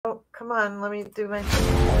come on, let me do my...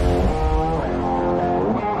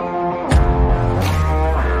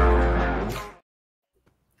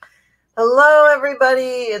 Hello, everybody.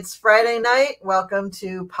 It's Friday night. Welcome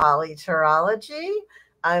to PoliTarology.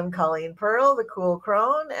 I'm Colleen Pearl, the Cool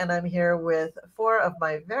Crone, and I'm here with 4 of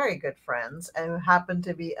my very good friends who happen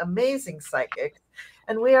to be amazing psychics.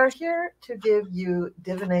 And we are here to give you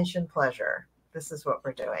divination pleasure. This is what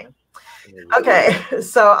we're doing. Okay,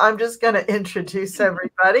 so I'm just going to introduce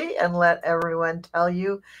everybody and let everyone tell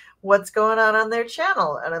you what's going on their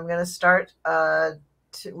channel. And I'm going to start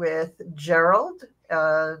with Gerald,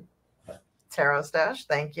 TarotStache.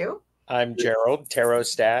 Thank you. I'm Gerald,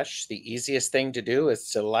 TarotStache. The easiest thing to do is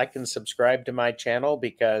to like and subscribe to my channel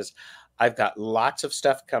because I've got lots of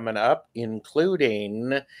stuff coming up,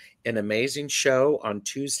 including an amazing show on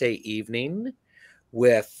Tuesday evening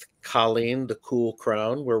with Colleen, the Cool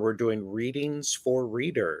Crone, where we're doing readings for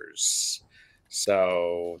readers.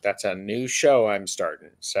 So that's a new show I'm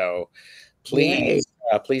starting. So please,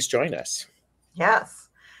 please join us. Yes.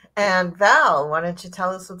 And Val, why don't you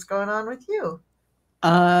tell us what's going on with you?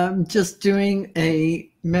 Just doing a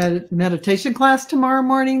meditation class tomorrow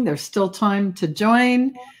morning. There's still time to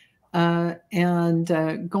join.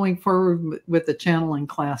 And going forward with the channeling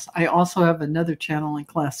class. I also have another channeling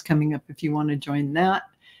class coming up if you want to join that.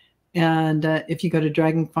 And if you go to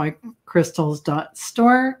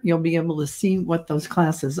dragonflycrystals.store, you'll be able to see what those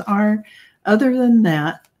classes are. Other than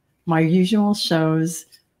that, my usual shows.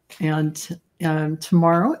 And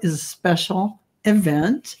tomorrow is a special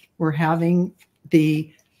event. We're having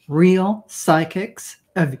the Real Psychics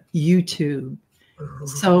of YouTube.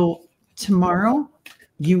 So tomorrow,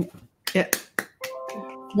 at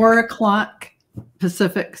 4 o'clock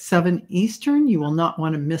Pacific, 7 Eastern, you will not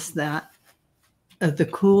want to miss that. The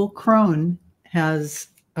Cool Crone has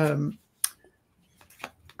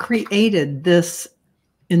created this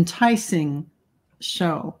enticing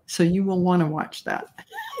show, so you will want to watch that.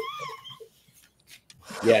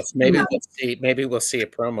 Yes, maybe we'll see a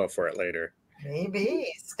promo for it later.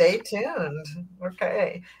 Maybe. Stay tuned.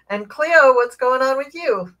 Okay. And Cleo, what's going on with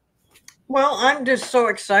you? Well, I'm just so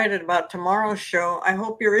excited about tomorrow's show. I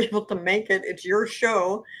hope you're able to make it. It's your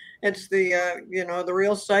show. It's the, the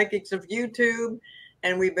Real Psychics of YouTube.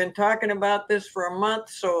 And we've been talking about this for a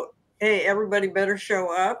month. So, hey, everybody better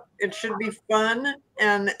show up. It should be fun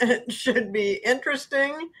and it should be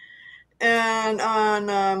interesting. And on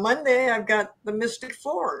Monday, I've got the Mystic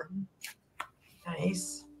 4.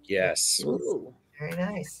 Nice. Yes. Ooh, very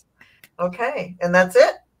nice. Okay. And that's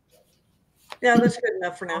it? Yeah, that's good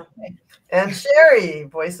enough for now. Okay. And Shari,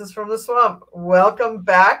 Voices from the Swamp, welcome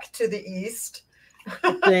back to the East.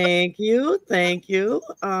 Thank you. Thank you.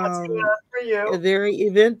 What's going on for you? A very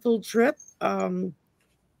eventful trip.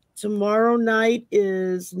 Tomorrow night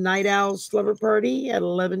is Night Owl Slumber Party at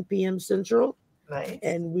 11 p.m. Central. Nice.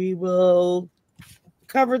 And we will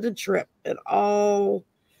cover the trip and all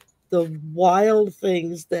the wild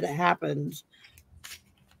things that happened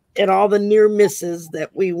and all the near misses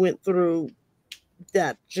that we went through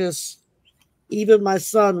that just, even my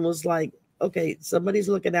son was like, okay, somebody's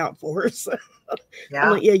looking out for us. Yeah.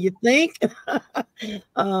 I'm like, yeah, you think?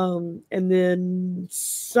 And then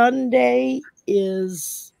Sunday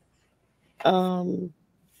is, I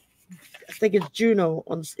think it's Juno.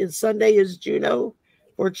 Sunday is Juno,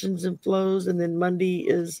 Fortunes and Flows. And then Monday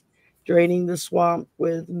is Draining the Swamp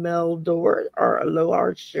with Mel Dore, our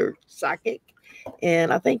Aloha shirt psychic.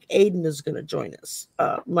 And I think Aiden is going to join us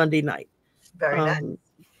Monday night. Very nice.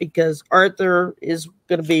 Because Arthur is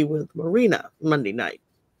going to be with Marina Monday night.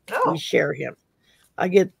 Oh. We share him. I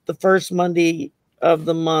get the first Monday of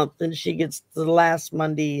the month, and she gets the last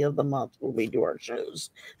Monday of the month when we do our shows.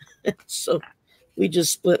 So we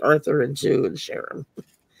just split Arthur in 2 and share him.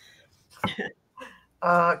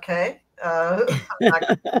 Okay. I'm not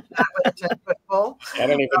with a 10-foot pole. I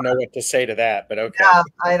don't even know what to say to that, but okay. Yeah,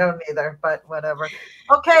 I don't either, but whatever.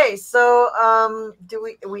 Okay, so do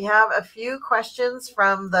we have a few questions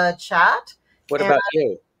from the chat? What about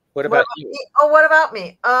you? What about you? What about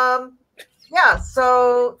me? Yeah,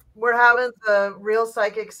 so we're having the Real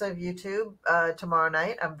Psychics of YouTube tomorrow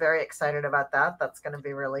night. I'm very excited about that. That's going to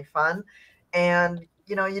be really fun. And,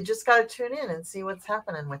 you just got to tune in and see what's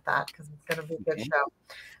happening with that because it's going to be a good show.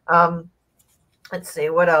 Let's see,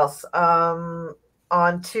 what else? On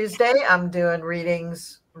Tuesday, I'm doing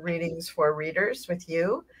readings for readers with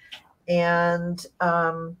you. And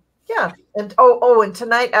yeah. And and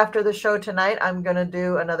tonight, after the show tonight, I'm going to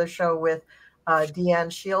do another show with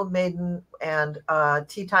Deanne Shield Maiden and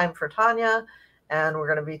Tea Time for Tanya. And we're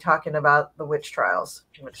going to be talking about the witch trials,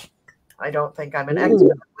 which I don't think I'm an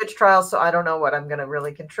expert in witch trials, so I don't know what I'm going to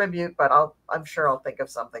really contribute, but I'm sure I'll think of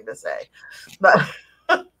something to say. But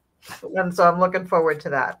and so I'm looking forward to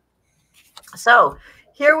that. So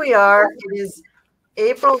here we are. It is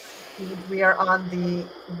April. We are on the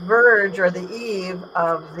verge or the eve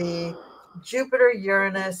of the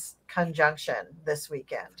Jupiter-Uranus conjunction this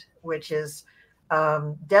weekend, which is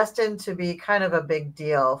destined to be kind of a big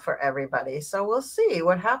deal for everybody. So we'll see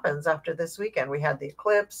what happens after this weekend. We had the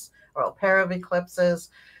eclipse, or a pair of eclipses.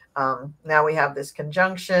 Now we have this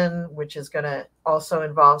conjunction, which is going to also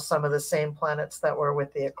involve some of the same planets that were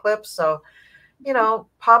with the eclipse. So, you know,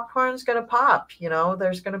 popcorn's going to pop. You know,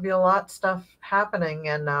 there's going to be a lot of stuff happening.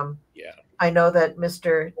 And Yeah. I know that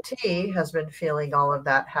Mr. T has been feeling all of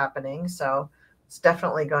that happening. So it's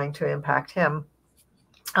definitely going to impact him.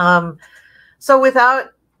 So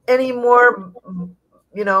without any more,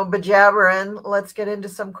 you know, bejabbering, let's get into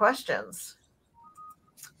some questions.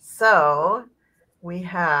 So we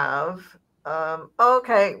have,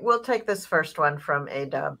 okay, we'll take this first one from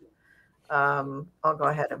A-Dub. I'll go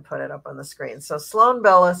ahead and put it up on the screen. So Sloan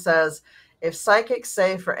Bella says, if psychics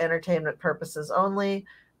say for entertainment purposes only,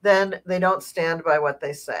 then they don't stand by what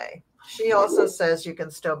they say. She also says you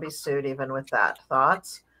can still be sued even with that.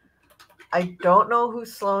 Thoughts? I don't know who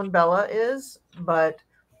Sloan Bella is, but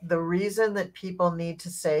the reason that people need to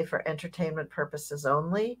say for entertainment purposes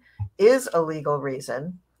only is a legal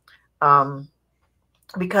reason.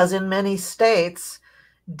 Because in many states,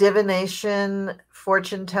 divination,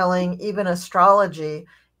 fortune telling, even astrology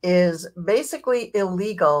is basically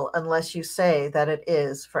illegal unless you say that it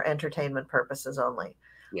is for entertainment purposes only.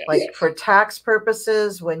 Yes. Like for tax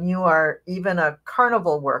purposes, when you are even a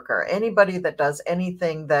carnival worker, anybody that does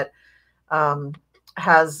anything that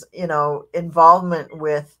has, you know, involvement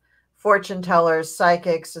with fortune tellers,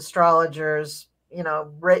 psychics, astrologers, you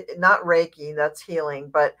know, not Reiki, that's healing,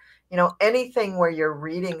 but, you know, anything where you're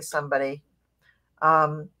reading somebody,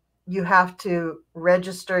 you have to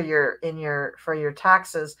register for your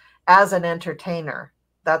taxes as an entertainer.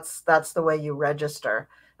 That's the way you register.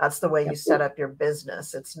 That's the way you set up your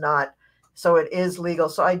business. It's not, so it is legal.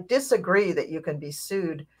 So I disagree that you can be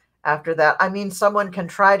sued after that. I mean, someone can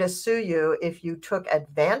try to sue you if you took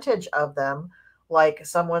advantage of them, like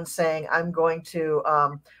someone saying, I'm going to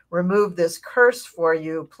remove this curse for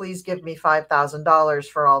you. Please give me $5,000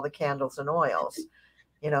 for all the candles and oils.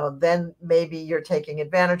 You know, then maybe you're taking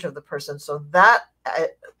advantage of the person. So that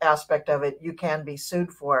aspect of it, you can be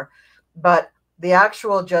sued for. But the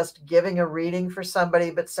actual just giving a reading for somebody,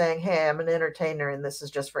 but saying, hey, I'm an entertainer and this is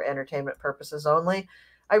just for entertainment purposes only,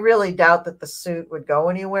 I really doubt that the suit would go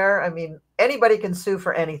anywhere. I mean, anybody can sue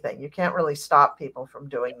for anything. You can't really stop people from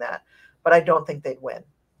doing that, but I don't think they'd win.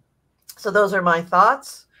 So those are my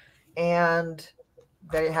thoughts. And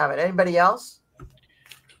there you have it. Anybody else?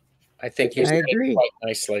 I think you said it quite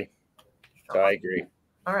nicely. So I agree.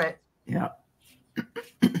 All right. Yeah.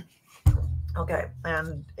 Okay.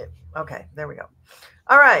 Okay, there we go.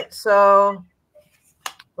 All right. So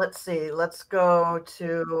let's see. Let's go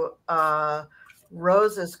to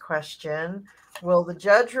Rose's question. Will the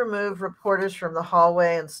judge remove reporters from the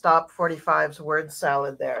hallway and stop 45's word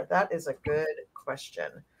salad there? That is a good question.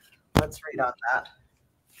 Let's read on that.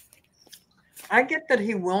 I get that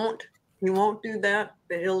he won't do that,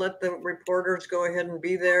 but he'll let the reporters go ahead and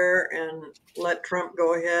be there and let Trump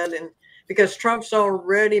go ahead. And because Trump's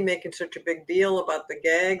already making such a big deal about the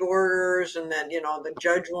gag orders and that, you know, the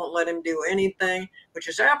judge won't let him do anything, which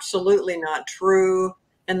is absolutely not true.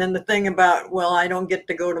 And then the thing about, well, I don't get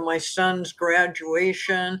to go to my son's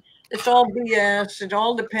graduation. It's all BS. It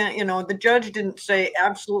all depends. You know, the judge didn't say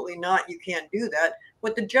absolutely not, you can't do that.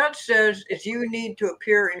 What the judge says is you need to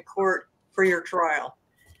appear in court for your trial.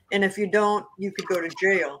 And if you don't, you could go to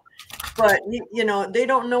jail. But, you know, they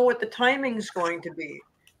don't know what the timing's going to be.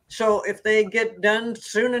 So if they get done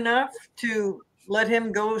soon enough to let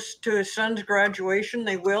him go to his son's graduation,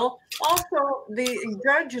 they will. Also, the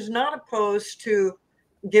judge is not opposed to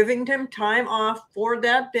giving him time off for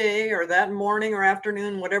that day or that morning or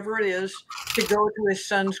afternoon, whatever it is, to go to his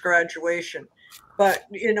son's graduation. But,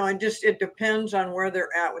 you know, it depends on where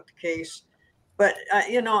they're at with the case. But,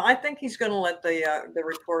 you know, I think he's going to let the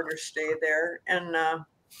reporters stay there. And,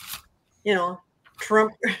 you know,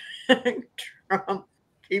 Trump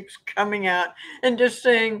keeps coming out and just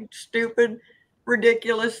saying stupid,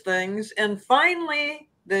 ridiculous things. And finally,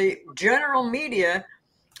 the general media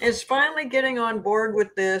is finally getting on board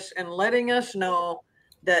with this and letting us know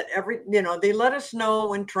that they let us know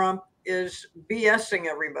when Trump is BSing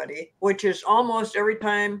everybody, which is almost every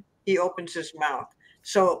time he opens his mouth.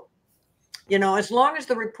 So, you know, as long as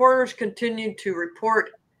the reporters continue to report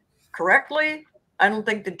correctly, I don't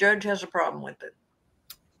think the judge has a problem with it.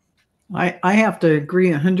 I have to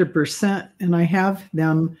agree 100%. And I have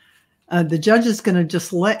them, the judge is going to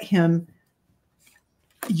just let him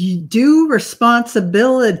do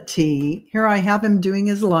responsibility. Here I have him doing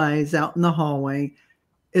his lies out in the hallway.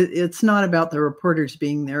 It's not about the reporters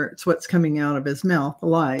being there. It's what's coming out of his mouth, the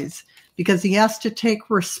lies, because he has to take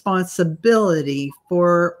responsibility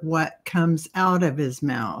for what comes out of his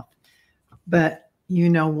mouth. But you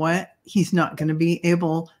know what? He's not going to be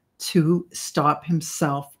able to stop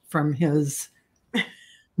himself from his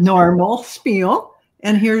normal spiel.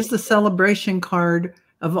 And here's the celebration card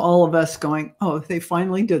of all of us going, oh, they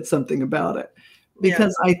finally did something about it.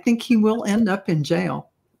 Because I think he will end up in jail.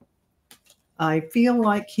 I feel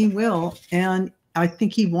like he will. And I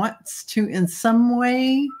think he wants to, in some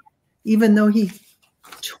way, even though he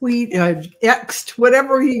X'd,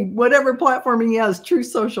 whatever platform he has, True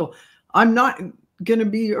Social, I'm not going to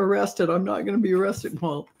be arrested. I'm not going to be arrested.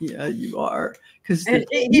 Well, yeah, you are. Because the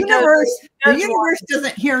universe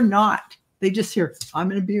doesn't hear not. They just hear, I'm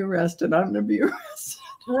going to be arrested. I'm going to be arrested.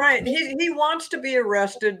 Right. He wants to be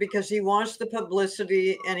arrested because he wants the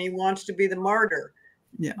publicity and he wants to be the martyr.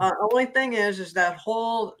 Yeah. Only thing is that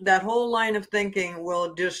whole line of thinking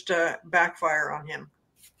will just backfire on him.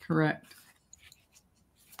 Correct.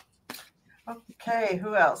 Okay,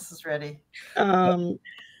 who else is ready? Well,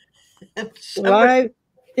 I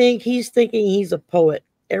think he's thinking he's a poet.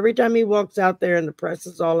 Every time he walks out there and the press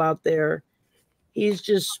is all out there, he's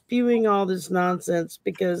just spewing all this nonsense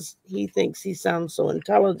because he thinks he sounds so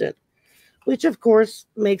intelligent, which of course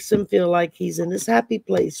makes him feel like he's in this happy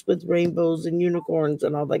place with rainbows and unicorns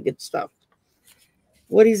and all that good stuff.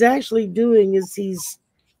 What he's actually doing is he's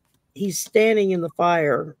standing in the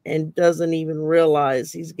fire and doesn't even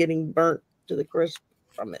realize he's getting burnt to the crisp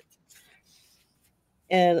from it.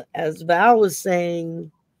 And as Val was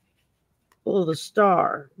saying, oh, the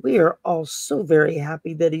star, we are all so very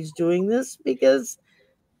happy that he's doing this because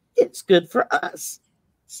it's good for us.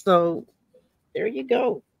 So there you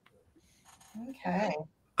go. Okay.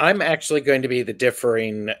 I'm actually going to be the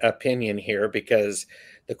differing opinion here because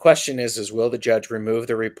the question is will the judge remove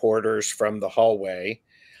the reporters from the hallway?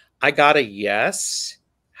 I got a yes.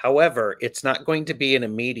 However, it's not going to be an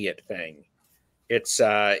immediate thing. It's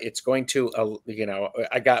going to,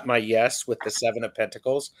 I got my yes with the 7 of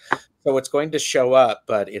Pentacles. So it's going to show up,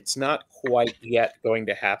 but it's not quite yet going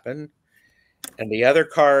to happen. And the other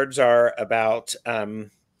cards are about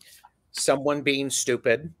someone being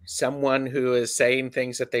stupid, someone who is saying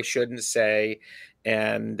things that they shouldn't say.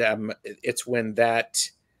 And it's when that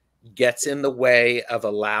gets in the way of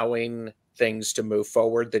allowing things to move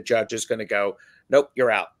forward, the judge is going to go, nope,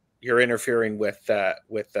 you're out. You're interfering with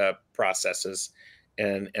the processes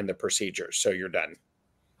and the procedures. So you're done.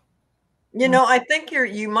 You know, I think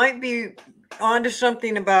you might be onto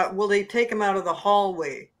something about, will they take him out of the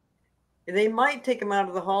hallway? They might take him out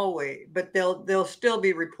of the hallway, but they'll still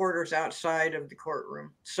be reporters outside of the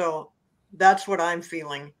courtroom. So that's what I'm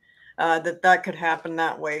feeling, that could happen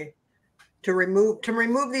that way, to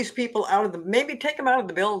remove these people out of maybe take them out of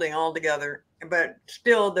the building altogether, but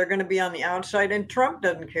still they're going to be on the outside. And Trump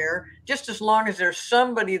doesn't care, just as long as there's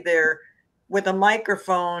somebody there with a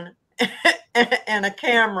microphone and a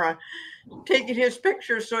camera taking his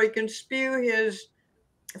picture so he can spew his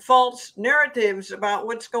false narratives about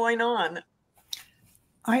what's going on.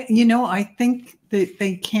 I think that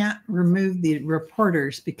they can't remove the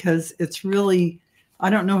reporters because it's really, I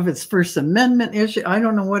don't know if it's First Amendment issue. I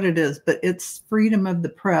don't know what it is, but it's freedom of the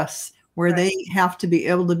press where they have to be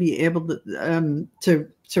able to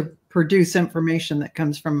produce information that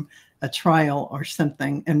comes from a trial or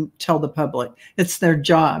something and tell the public. It's their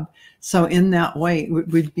job. So in that way, it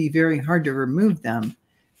would be very hard to remove them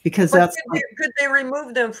because could they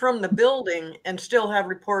remove them from the building and still have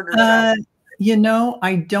reporters?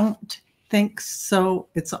 I don't think so.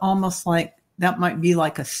 It's almost like that might be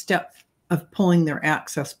like a step of pulling their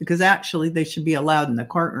access because actually they should be allowed in the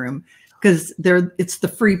courtroom because it's the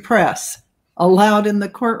free press, allowed in the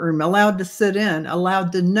courtroom, allowed to sit in,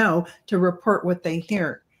 allowed to know, to report what they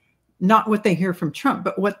hear. Not what they hear from Trump,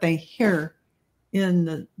 but what they hear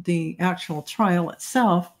in the actual trial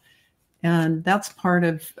itself. And that's part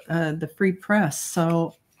of the free press.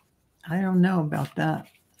 So I don't know about that.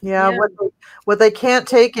 Yeah. What they can't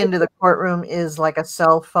take into the courtroom is like a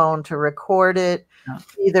cell phone to record it,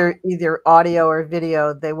 either audio or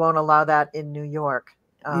video. They won't allow that in New York.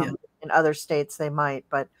 In other states they might,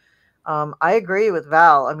 but I agree with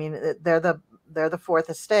Val. I mean, they're the fourth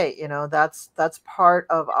estate. That's part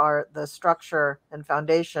of the structure and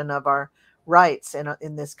foundation of our rights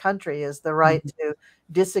in this country is the right to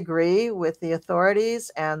disagree with the authorities.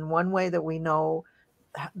 And one way that we know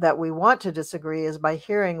that we want to disagree is by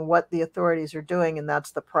hearing what the authorities are doing, and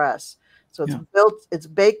that's the press. So it's it's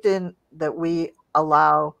baked in that we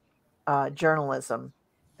allow journalism.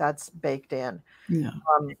 That's baked in. Yeah.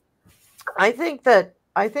 I think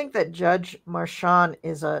that Judge Marchand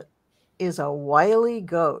is a wily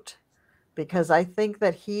goat, because I think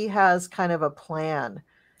that he has kind of a plan.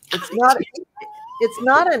 It's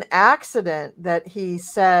not an accident that he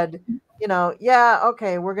said, yeah,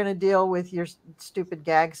 okay, we're going to deal with your stupid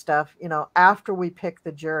gag stuff, after we pick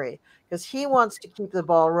the jury, because he wants to keep the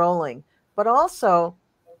ball rolling. But also,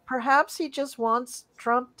 perhaps he just wants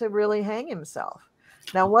Trump to really hang himself.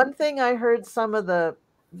 Now, one thing I heard some of the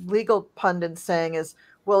legal pundits saying is,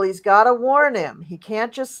 well, he's got to warn him. He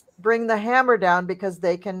can't just bring the hammer down, because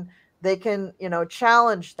they can,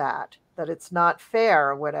 challenge that it's not fair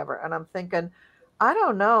or whatever. And I'm thinking, I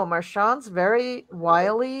don't know. Marchand's very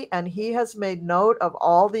wily, and he has made note of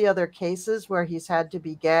all the other cases where he's had to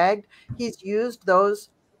be gagged. He's used those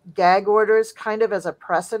gag orders kind of as a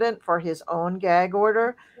precedent for his own gag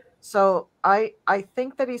order. So I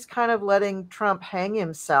think that he's kind of letting Trump hang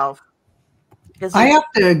himself. I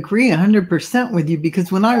have to agree 100% with you,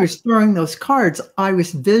 because when I was throwing those cards, I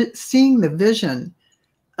was seeing the vision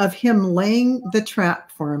of him laying the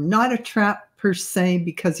trap for him. Not a trap per se,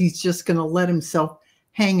 because he's just going to let himself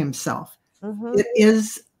hang himself. Mm-hmm. It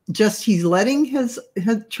is just, he's letting his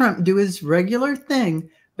Trump do his regular thing,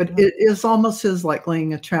 but mm-hmm. It is almost his like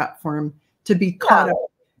laying a trap for him to be caught up.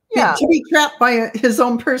 Yeah. To be trapped by his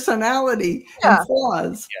own personality and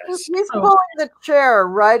flaws. Yes. He's pulling the chair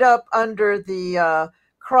right up under the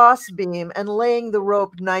cross beam and laying the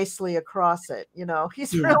rope nicely across it.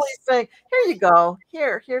 He's really saying, here you go.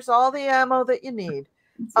 Here's all the ammo that you need.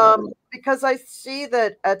 Because I see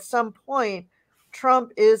that at some point,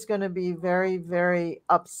 Trump is going to be very, very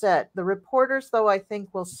upset. The reporters, though, I think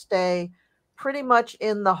will stay pretty much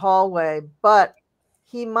in the hallway, but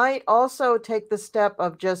he might also take the step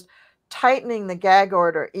of just tightening the gag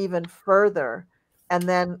order even further, and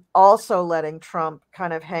then also letting Trump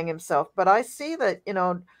kind of hang himself. But I see that,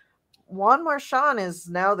 Juan Marchand is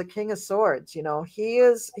now the king of swords.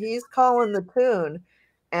 He's calling the tune,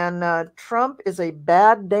 and Trump is a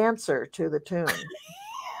bad dancer to the tune.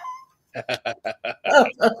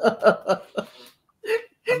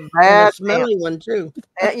 A smelly one too.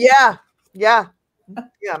 Yeah,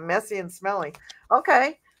 messy and smelly.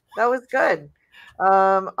 Okay, that was good.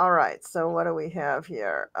 All right, so what do we have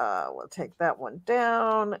here? We'll take that one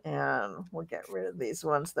down, and we'll get rid of these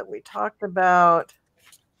ones that we talked about.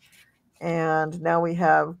 And now we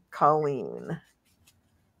have Colleen.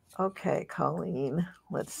 Okay, Colleen,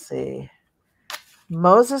 let's see.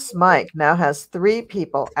 Moses Mike now has 3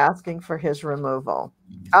 people asking for his removal.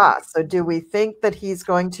 So do we think that he's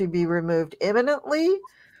going to be removed imminently,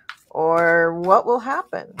 or what will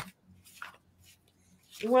happen?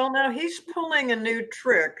 Well, now he's pulling a new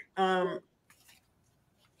trick. Now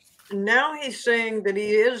he's saying that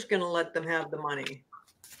he is going to let them have the money.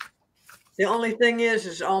 The only thing is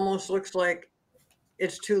it almost looks like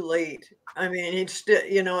it's too late. I mean, it's still,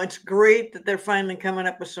 it's great that they're finally coming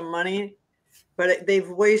up with some money, but they've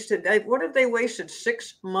wasted, what have they wasted?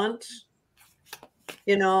 6 months,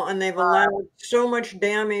 and they've allowed so much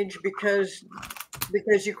damage because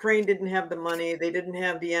Ukraine didn't have the money. They didn't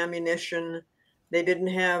have the ammunition. They didn't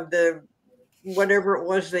have the whatever it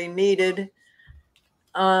was they needed.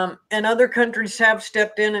 And other countries have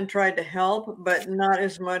stepped in and tried to help, but not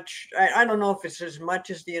as much. I don't know if it's as much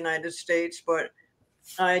as the United States, but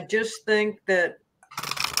I just think that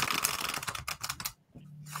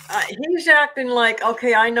he's acting like,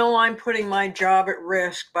 okay, I know I'm putting my job at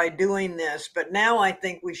risk by doing this, but now I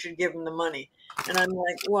think we should give him the money. And I'm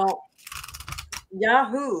like, well,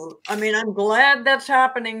 Yahoo. I mean, I'm glad that's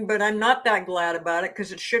happening, but I'm not that glad about it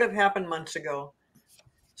because it should have happened months ago.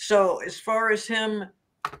 So as far as his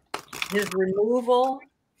removal,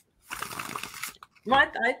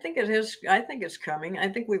 I think it is. I think it's coming. I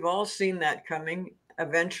think we've all seen that coming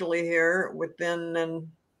eventually here within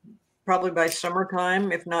probably by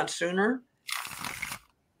summertime, if not sooner.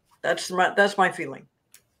 That's my feeling.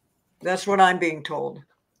 That's what I'm being told.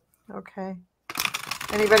 Okay.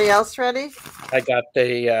 Anybody else ready? I got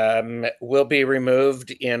the will be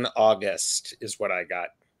removed in August is what I got.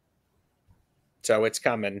 So it's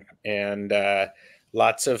coming, and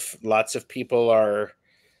lots of people are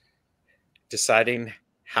deciding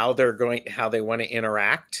how they want to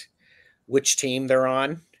interact, which team they're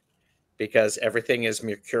on, because everything is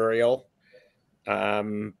mercurial.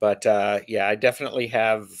 But I definitely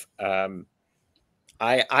have. I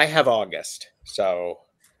have August, so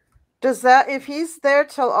Does that, if he's there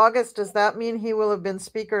till August, does that mean he will have been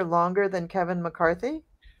speaker longer than Kevin McCarthy?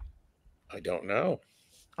 I don't know.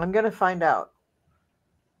 I'm going to find out.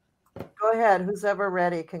 Go ahead. Who's ever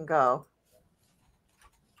ready can go.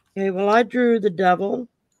 Okay, well, I drew the devil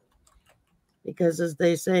because, as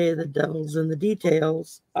they say, the devil's in the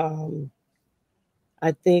details.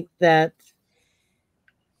 I think that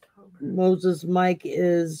Moses Mike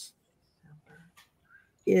is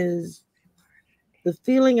the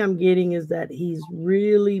feeling I'm getting is that he's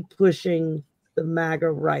really pushing the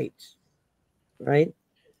MAGA right?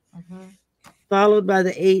 Mm-hmm. Followed by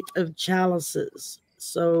the 8 of chalices.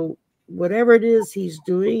 So whatever it is he's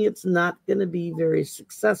doing, it's not going to be very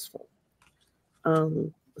successful.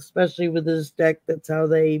 Especially with this deck, that's how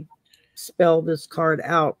they spell this card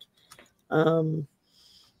out.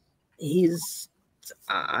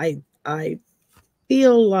 I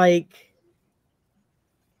feel like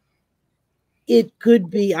it could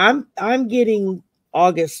be, I'm getting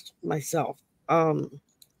August myself,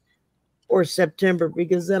 or September,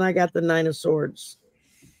 because then I got the 9 of Swords.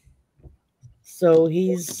 So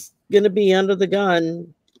he's going to be under the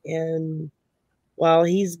gun, and while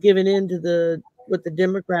he's giving in to what the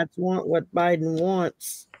Democrats want, what Biden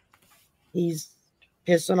wants, he's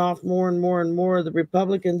pissing off more and more and more of the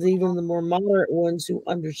Republicans, even the more moderate ones who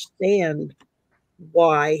understand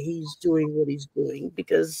why he's doing what he's doing,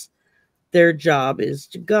 because their job is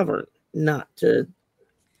to govern, not to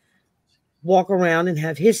walk around and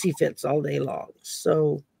have hissy fits all day long.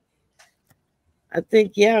 So I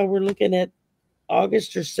think, yeah, we're looking at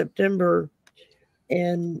August or September,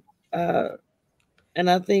 and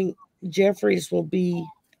I think Jeffries will be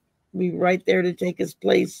right there to take his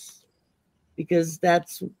place, because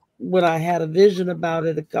that's what I had a vision about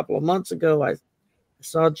it a couple of months ago. I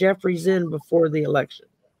saw Jeffries in before the election.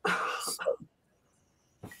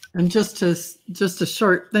 And just a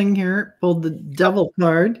short thing here, pulled the devil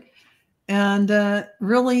card, and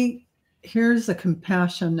really, here's a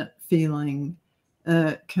compassionate feeling.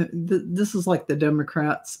 This is like the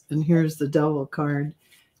Democrats, and here's the devil card,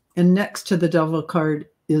 and next to the devil card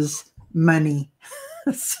is money.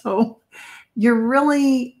 So you're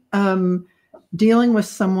really dealing with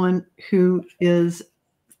someone who is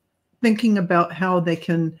thinking about how they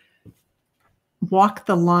can walk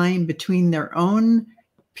the line between their own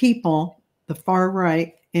people, the far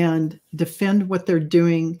right, and defend what they're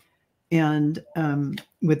doing, and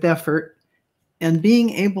with effort, and being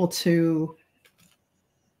able to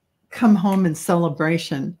come home in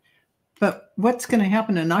celebration. But what's going to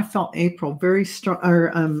happen, and I felt April very strong,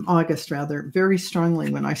 or August rather, very strongly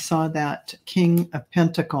when I saw that King of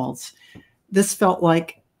Pentacles. This felt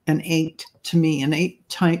like an 8 to me, an 8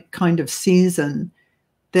 type kind of season,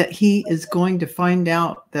 that he is going to find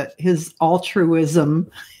out that his altruism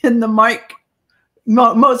in the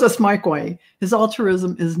Moses Mike way, his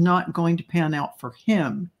altruism is not going to pan out for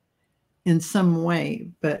him in some way.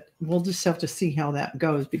 But we'll just have to see how that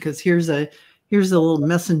goes, because here's a little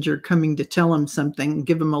messenger coming to tell him something,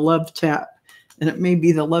 give him a love tap, and it may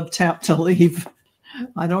be the love tap to leave.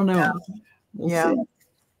 I don't know. Yeah. We'll see.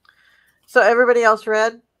 So everybody else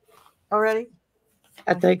read already?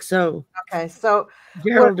 I think so. Okay, so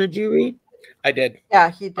Gerald, did you read? I did. Yeah,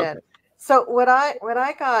 he did. Okay. So what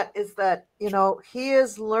I got is that, he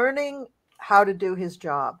is learning how to do his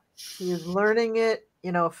job. He is learning it,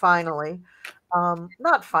 finally.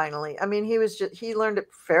 Not finally. I mean, he learned it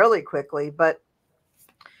fairly quickly, but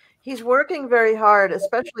he's working very hard,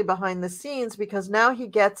 especially behind the scenes, because now he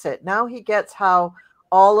gets it. Now he gets how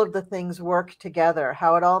all of the things work together,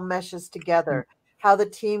 how it all meshes together, how the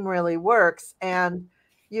team really works. And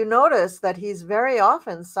you notice that he's very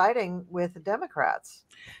often siding with Democrats.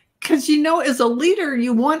 Because, as a leader,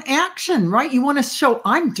 you want action, right? You want to show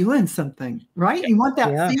I'm doing something, right? You want that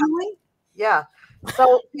feeling? Yeah.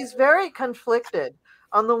 So he's very conflicted.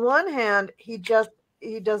 On the one hand, he's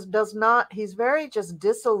very just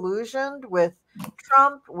disillusioned with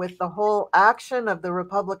Trump, with the whole action of the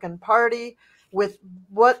Republican Party, with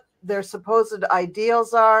what their supposed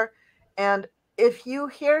ideals are. And if you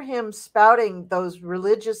hear him spouting those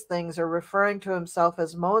religious things or referring to himself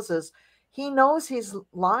as Moses, he knows he's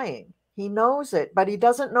lying. He knows it, but he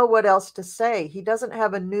doesn't know what else to say. He doesn't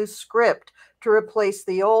have a new script to replace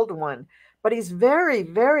the old one, but he's very,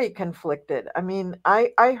 very conflicted. I mean,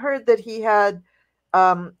 I heard that he had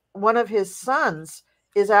one of his sons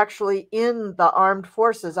is actually in the armed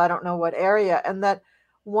forces. I don't know what area. And that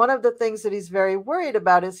one of the things that he's very worried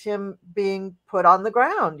about is him being put on the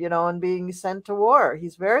ground, and being sent to war.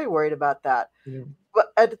 He's very worried about that. Yeah.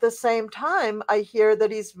 But at the same time, I hear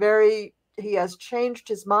that he has changed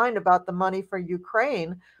his mind about the money for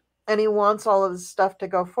Ukraine, and he wants all of this stuff to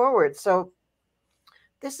go forward. So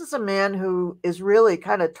this is a man who is really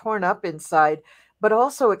kind of torn up inside, but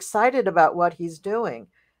also excited about what he's doing.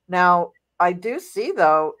 Now, I do see,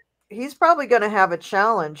 though, he's probably going to have a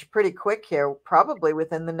challenge pretty quick here, probably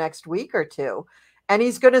within the next week or two, and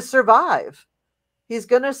he's going to survive. He's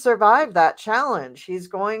going to survive that challenge. He's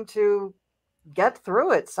going to get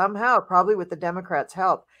through it somehow, probably with the Democrats'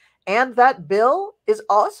 help. And that bill is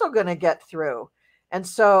also going to get through. And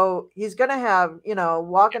so he's going to have, you know,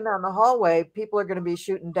 walking down the hallway, people are going to be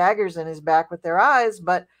shooting daggers in his back with their eyes,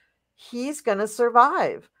 but he's going to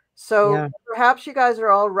survive. So perhaps you guys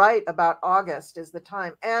are all right about August is the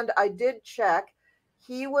time. And I did check.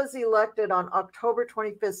 He was elected on October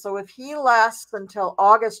 25th. So if he lasts until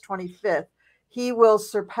August 25th, he will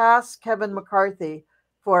surpass Kevin McCarthy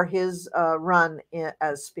for his run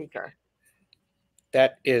as speaker.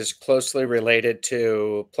 That is closely related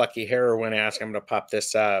to Plucky Heroin ask. I'm going to pop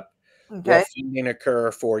this up. Okay. Will funding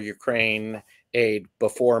occur for Ukraine aid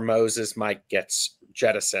before Moses Mike gets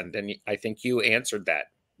jettisoned? And I think you answered that.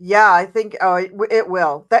 Yeah, I think it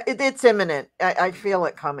will. It's imminent. I feel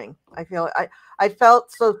it coming. I feel it. I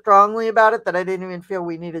felt so strongly about it that I didn't even feel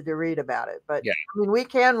we needed to read about it. But yeah. I mean, we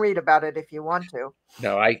can read about it if you want to.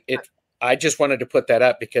 No, I just wanted to put that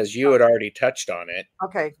up because you had already touched on it.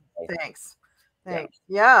 Okay, thanks.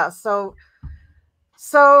 Yeah. So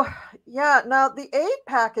yeah. Now the aid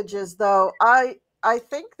packages, though, I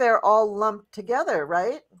think they're all lumped together,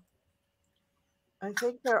 right? I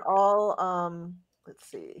think they're all. Let's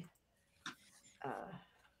see.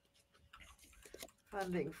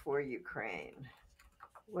 Funding for Ukraine.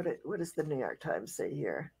 What does the New York Times say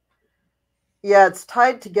here? Yeah, it's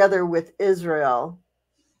tied together with Israel.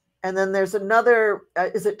 And then there's another,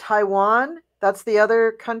 is it Taiwan? That's the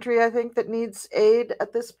other country, I think, that needs aid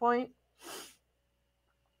at this point.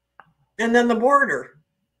 And then the border.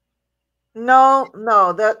 No,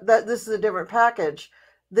 that this is a different package.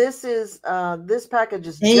 This package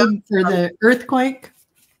is aid for the earthquake.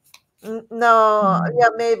 No, yeah,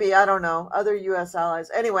 maybe, I don't know. Other U.S. allies.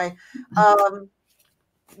 Anyway,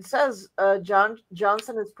 it says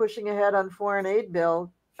Johnson is pushing ahead on foreign aid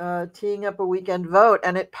bill, teeing up a weekend vote,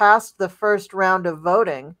 and it passed the first round of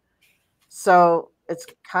voting. So it's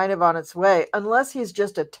kind of on its way, unless he's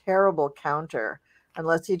just a terrible counter,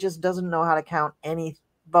 unless he just doesn't know how to count any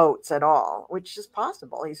votes at all, which is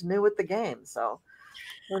possible. He's new at the game, so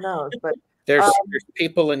who knows? But there's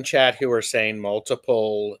people in chat who are saying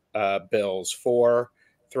multiple bills, 4,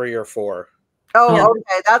 3, or 4. Oh, yeah.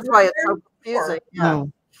 Okay, that's why it's so confusing. Yeah.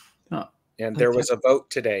 Oh. And there was a vote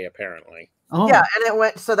today, apparently. Oh. Yeah, and it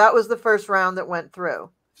went. So that was the first round that went through.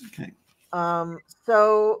 Okay.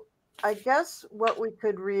 So I guess what we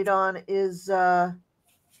could read on is,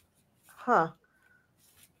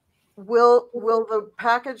 Will the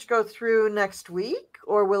package go through next week,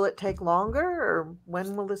 or will it take longer, or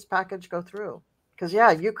when will this package go through? Because yeah,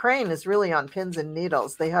 Ukraine is really on pins and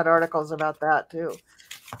needles. They had articles about that too.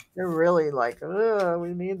 They're really like, oh,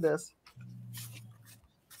 we need this.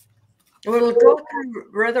 Well, it'll go through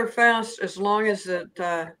rather fast as long as the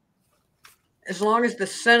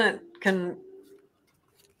Senate can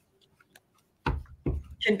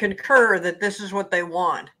concur that this is what they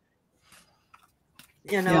want.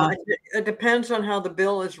 You know, it depends on how the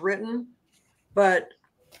bill is written, but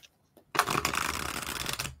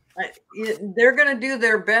they're going to do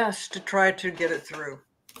their best to try to get it through.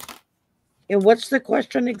 And what's the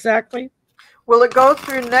question exactly? Will it go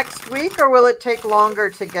through next week, or will it take longer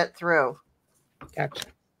to get through? Gotcha.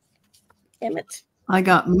 Damn it. I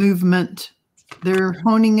got movement. They're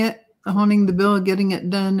honing the bill, getting it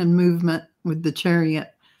done, and movement with the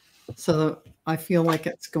chariot. So I feel like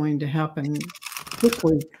it's going to happen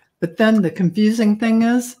quickly. But then the confusing thing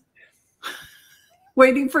is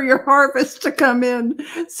waiting for your harvest to come in.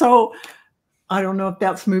 So I don't know if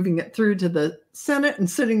that's moving it through to the Senate and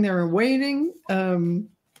sitting there and waiting.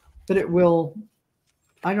 But it will.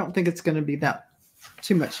 I don't think it's going to be that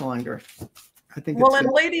too much longer. I think. Well, and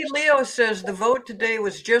Lady Leo says the vote today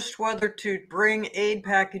was just whether to bring aid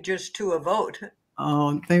packages to a vote.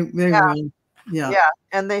 Oh, they will. Yeah. Yeah,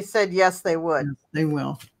 and they said yes, they would. Yes, they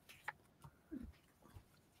will.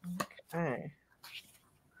 Okay.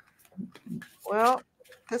 Well,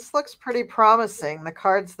 this looks pretty promising. The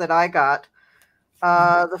cards that I got.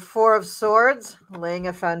 The 4 of Swords, laying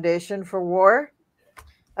a foundation for war.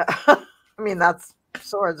 I mean, that's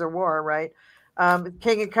swords or war, right?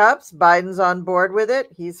 King of Cups, Biden's on board with it.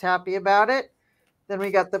 He's happy about it. Then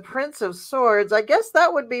we got the Prince of Swords. I guess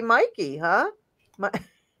that would be Mikey, huh?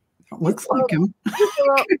 Looks like him.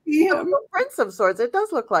 Prince of Swords. It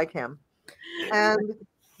does look like him. And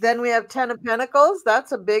Then we have 10 of Pentacles.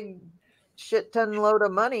 That's a big shit ton load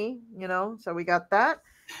of money, you know. So we got that.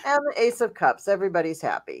 And the Ace of Cups. Everybody's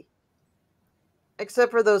happy.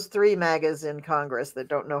 Except for those 3 MAGAs in Congress that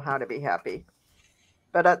don't know how to be happy.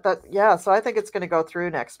 But yeah, so I think it's going to go through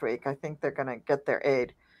next week. I think they're going to get their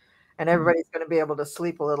aid. And everybody's going to be able to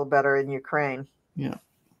sleep a little better in Ukraine. Yeah.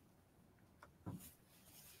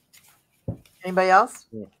 Anybody else?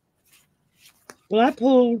 Well, I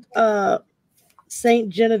pulled Saint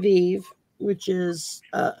Genevieve, which is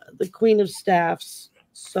the Queen of Staffs.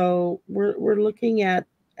 So we're looking at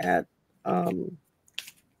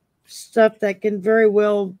stuff that can very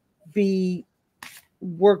well be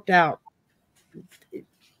worked out.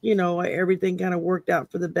 You know, everything kind of worked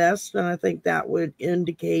out for the best, and I think that would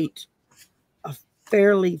indicate a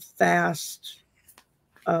fairly fast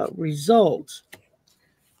result.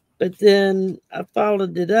 But then I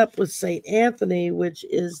followed it up with St. Anthony, which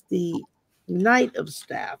is the Knight of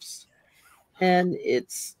Staffs. And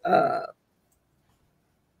it's that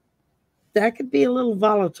could be a little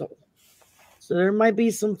volatile. So there might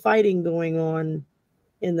be some fighting going on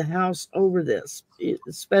in the house over this,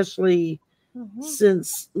 especially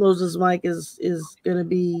since Moses Mike is going to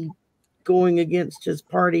be going against his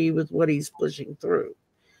party with what he's pushing through.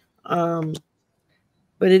 But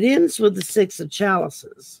it ends with the 6 of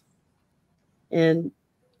Chalices. And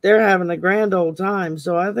they're having a grand old time.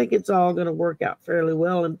 So I think it's all going to work out fairly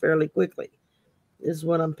well and fairly quickly is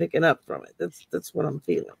what I'm picking up from it. That's what I'm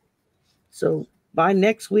feeling. So by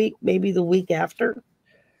next week, maybe the week after,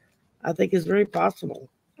 I think is very possible.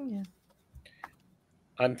 Yeah.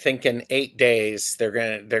 I'm thinking 8 days. They're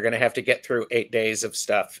gonna have to get through 8 days of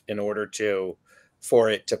stuff in order for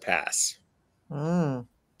it to pass.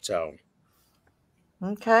 So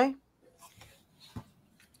Okay.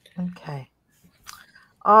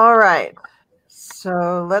 All right.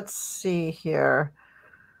 So let's see here.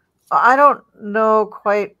 I don't know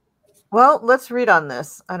quite. Well, let's read on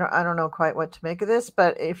this. I don't know quite what to make of this,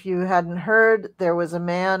 but if you hadn't heard, there was a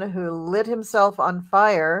man who lit himself on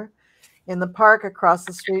fire in the park across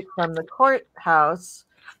the street from the courthouse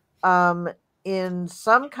in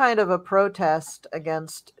some kind of a protest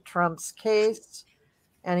against Trump's case.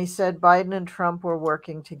 And he said Biden and Trump were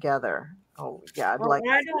working together. Oh, yeah.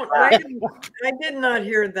 I did not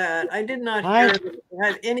hear that. I did not hear that it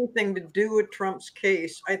had anything to do with Trump's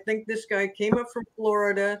case. I think this guy came up from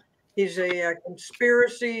Florida. He's a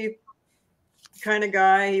conspiracy kind of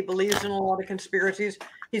guy. He believes in a lot of conspiracies.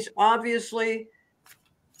 He's obviously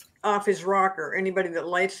off his rocker. Anybody that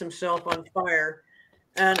lights himself on fire.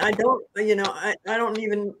 And I don't,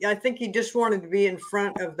 I think he just wanted to be in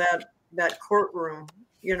front of that courtroom,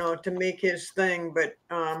 to make his thing. But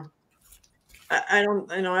I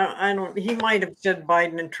don't, he might have said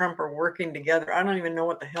Biden and Trump are working together. I don't even know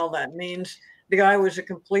what the hell that means. The guy was a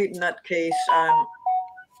complete nutcase.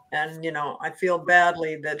 And, I feel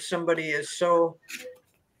badly that somebody is so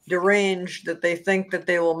deranged that they think that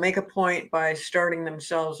they will make a point by starting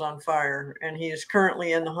themselves on fire. And he is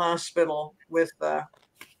currently in the hospital with a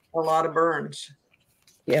lot of burns.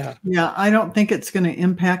 Yeah. Yeah. I don't think it's going to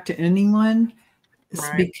impact anyone. It's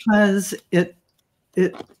because it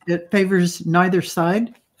favors neither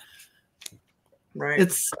side. Right.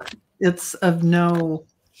 It's of no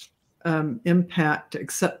impact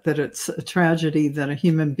except that it's a tragedy that a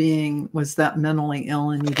human being was that mentally ill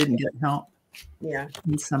and you didn't get help. Yeah.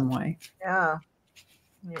 In some way. Yeah.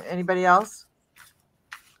 Anybody else?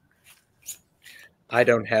 I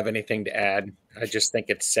don't have anything to add. I just think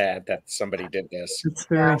it's sad that somebody did this. It's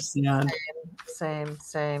very sad.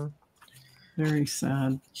 Same. Very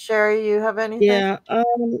sad. Shari, you have anything? Yeah.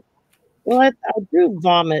 Well, I do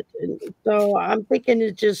vomit. So I'm thinking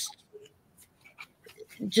it's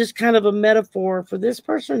just kind of a metaphor for this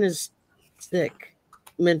person is sick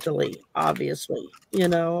mentally, obviously.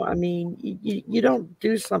 I mean, you don't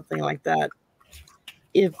do something like that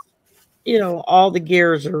if, all the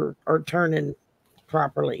gears are turning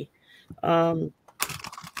properly. And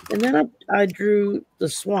then I drew the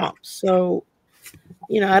swamp. So,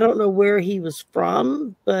 I don't know where he was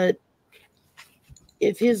from, but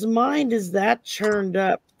if his mind is that churned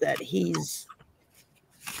up that he's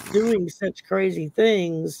doing such crazy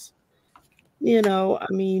things, I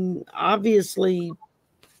mean, obviously,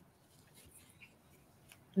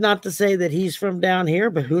 not to say that he's from down here,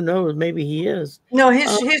 but who knows? Maybe he is. No,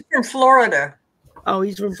 he's from Florida. Oh,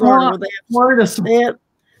 he's from Florida. Well,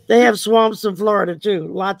 they have swamps in Florida too,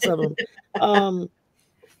 lots of them.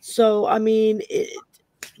 So I mean,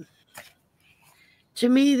 to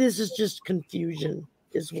me, this is just confusion.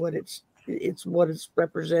 Is what it's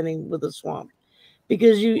representing with a swamp,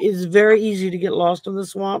 because it's very easy to get lost in the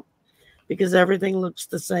swamp because everything looks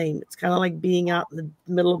the same. It's kind of like being out in the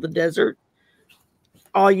middle of the desert.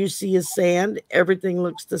 All you see is sand. Everything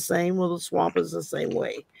looks the same. Well, the swamp is the same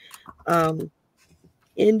way.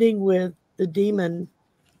 Ending with the demon.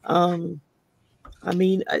 I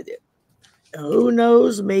mean, who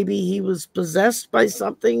knows? Maybe he was possessed by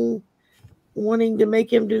something wanting to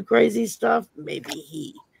make him do crazy stuff. Maybe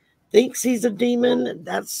he thinks he's a demon and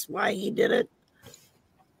that's why he did it.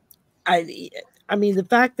 I mean, the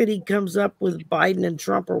fact that he comes up with Biden and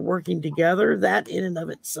Trump are working together, that in and of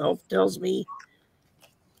itself tells me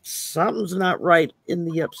something's not right in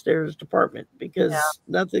the upstairs department, because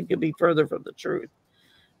nothing could be further from the truth.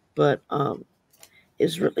 But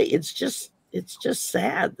it's just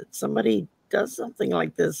sad that somebody does something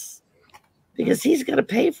like this, because he's going to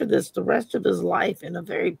pay for this the rest of his life in a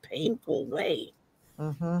very painful way.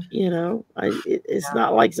 You know, it's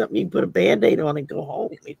not like something you put a Band-Aid on and go home.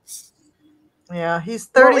 He's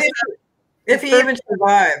 30. Well, if he even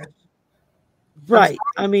survives. Right.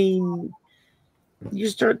 I mean, you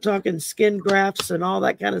start talking skin grafts and all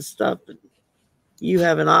that kind of stuff, and you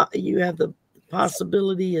have the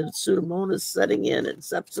possibility of Pseudomonas setting in and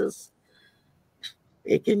sepsis.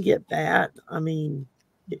 It can get bad. I mean,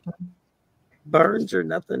 burns are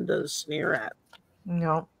nothing to sneer at.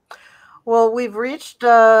 No. Well, we've reached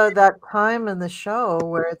that time in the show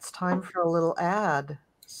where it's time for a little ad.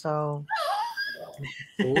 So,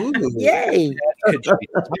 yay! What could you be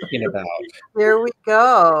talking about? Here we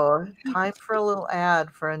go. Time for a little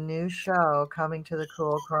ad for a new show coming to the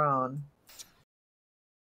Cool Crone.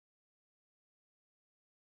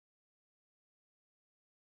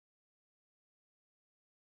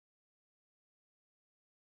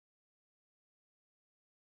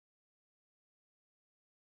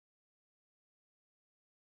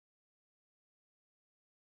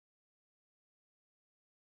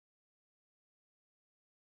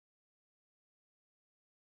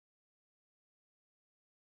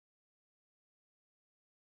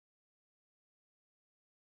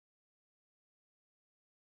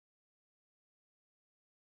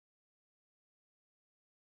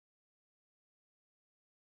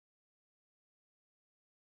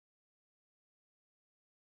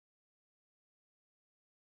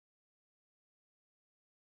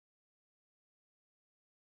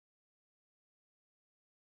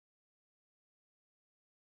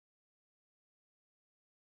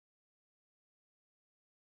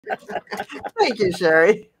 Thank you,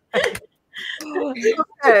 Shari.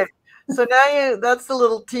 Okay, so now that's the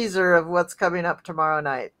little teaser of what's coming up tomorrow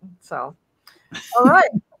night. So, all right.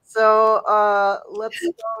 So let's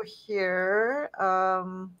go here. I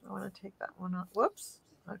want to take that one off. Whoops.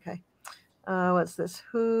 Okay. What's this?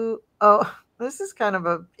 Oh, this is kind of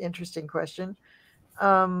an interesting question.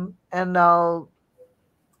 And I'll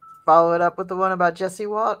follow it up with the one about Jesse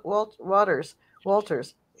Walters,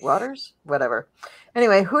 whatever.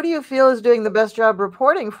 Anyway, who do you feel is doing the best job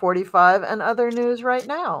reporting 45 and other news right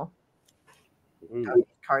now?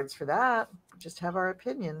 Cards for that. Just have our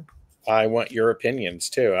opinion. I want your opinions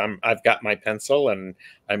too. I've got my pencil and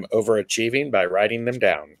I'm overachieving by writing them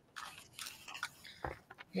down.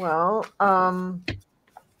 Well,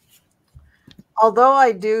 although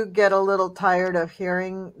I do get a little tired of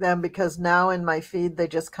hearing them, because now in my feed they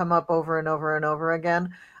just come up over and over and over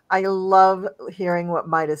again. I love hearing what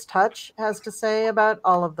Midas Touch has to say about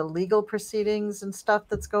all of the legal proceedings and stuff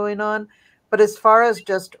that's going on. But as far as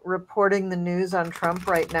just reporting the news on Trump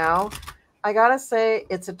right now, I gotta say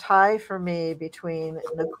it's a tie for me between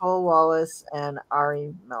Nicole Wallace and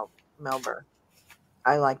Ari Melber.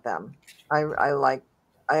 I like them. I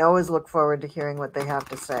always look forward to hearing what they have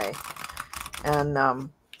to say.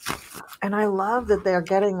 And I love that they're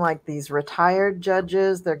getting like these retired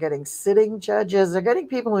judges. They're getting sitting judges. They're getting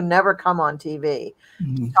people who never come on TV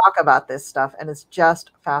to talk about this stuff. And it's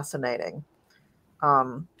just fascinating.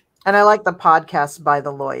 And I like the podcasts by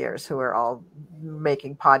the lawyers who are all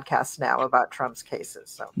making podcasts now about Trump's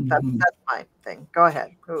cases. So that's my thing. Go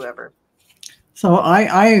ahead, whoever. So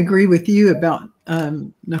I agree with you about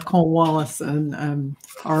Nicole Wallace and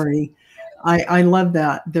Ari. I love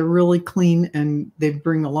that. They're really clean and they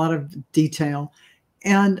bring a lot of detail.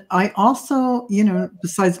 And I also,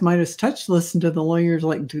 besides Midas Touch, listen to the lawyers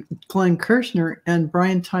like Glenn Kirshner, and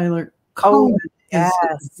Brian Tyler Cohen is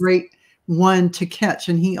a great one to catch.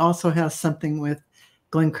 And he also has something with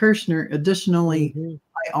Glenn Kirshner. Additionally,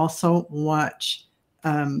 I also watch,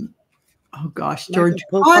 George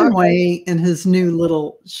Conway in his new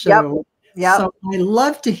little show. Yeah. So I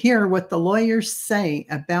love to hear what the lawyers say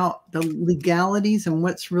about the legalities and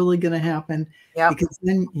what's really going to happen. Yeah. Because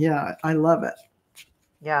then, I love it.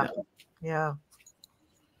 Yeah.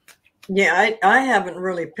 Yeah, I haven't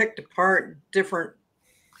really picked apart different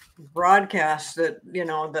broadcasts that, you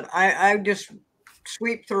know, that I just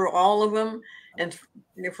sweep through all of them. And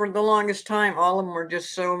for the longest time, all of them were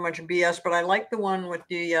just so much BS. But I like the one with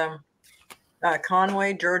the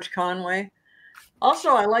George Conway. Also,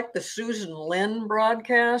 I like the Susan Lynn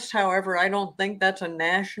broadcast. However, I don't think that's a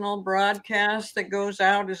national broadcast that goes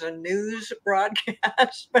out as a news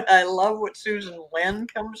broadcast. But I love what Susan Lynn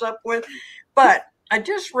comes up with. But I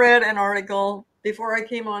just read an article before I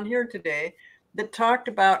came on here today that talked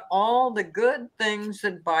about all the good things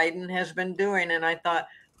that Biden has been doing. And I thought,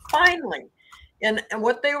 finally. And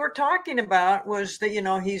what they were talking about was that, you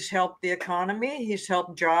know, he's helped the economy, he's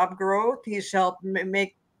helped job growth, he's helped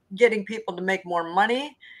getting people to make more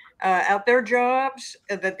money at their jobs,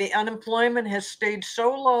 that the unemployment has stayed so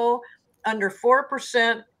low, under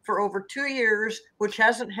 4% for over 2 years, which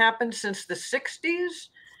hasn't happened since the 60s.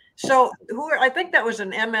 So I think that was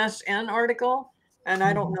an MSN article, and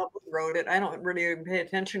I don't know who wrote it. I don't really pay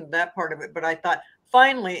attention to that part of it, but I thought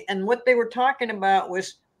finally, and what they were talking about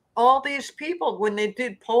was all these people, when they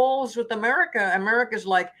did polls with America's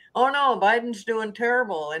like, oh no, Biden's doing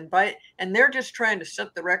terrible. And they're just trying to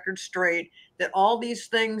set the record straight that all these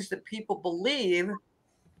things that people believe,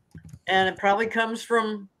 and it probably comes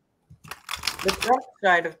from the Trump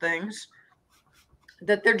side of things,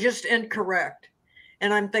 that they're just incorrect.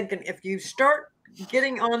 And I'm thinking, if you start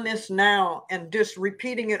getting on this now and just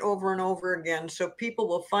repeating it over and over again, so people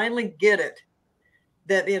will finally get it,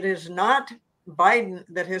 that it is not Biden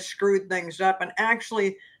that has screwed things up. And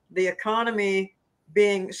actually, the economy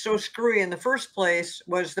being so screwy in the first place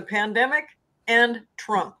was the pandemic and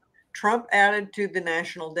Trump. Trump added to the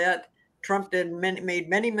national debt. Trump made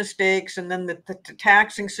many mistakes, and then the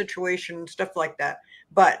taxing situation and stuff like that.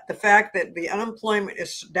 But the fact that the unemployment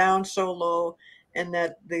is down so low, and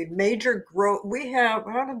that the major growth we have,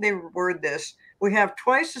 how did they word this? We have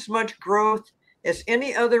twice as much growth as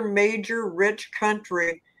any other major rich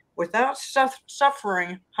country without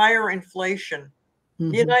suffering higher inflation.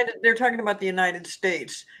 They're talking about the United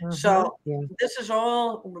States. So this is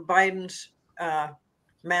all Biden's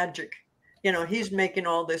magic. You know, he's making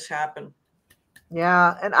all this happen.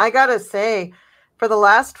 Yeah. And I got to say, for the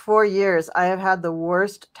last 4 years, I have had the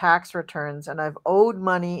worst tax returns, and I've owed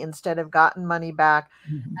money instead of gotten money back.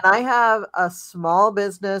 And I have a small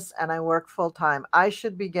business and I work full time. I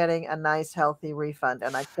should be getting a nice, healthy refund,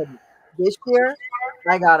 and I couldn't. This year,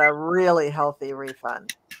 I got a really healthy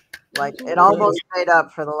refund. Like, it almost made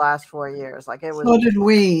up for the last 4 years. Like, it was. So did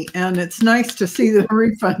we, and it's nice to see the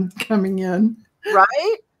refund coming in.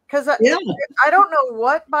 Right? Because I don't know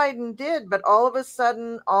what Biden did, but all of a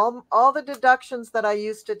sudden, all the deductions that I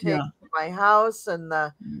used to take from my house and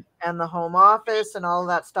the home office and all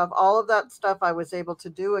of that stuff I was able to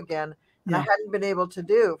do again. And I hadn't been able to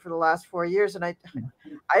do for the last 4 years. And I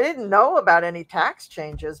didn't know about any tax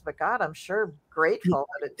changes, but God, I'm sure grateful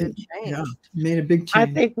that it did change. Yeah, made a big change.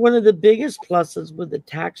 I think one of the biggest pluses with the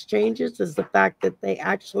tax changes is the fact that they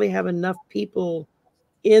actually have enough people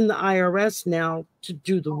in the IRS now to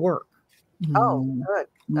do the work. Oh, good.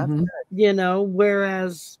 That's good. You know,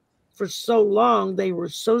 whereas for so long they were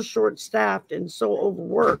so short-staffed and so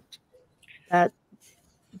overworked that,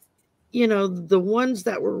 you know, the ones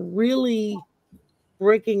that were really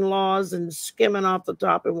breaking laws and skimming off the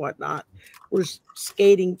top and whatnot were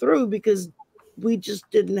skating through because we just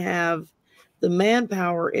didn't have the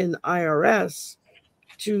manpower in the IRS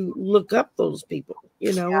to look up those people,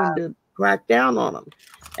 you know, and to crack down on them.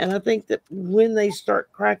 And I think that when they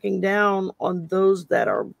start cracking down on those that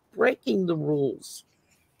are breaking the rules,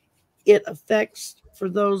 it affects for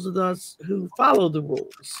those of us who follow the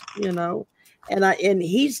rules, you know. And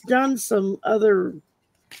he's done some other,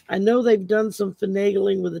 I know they've done some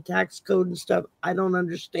finagling with the tax code and stuff. I don't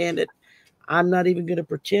understand it. I'm not even going to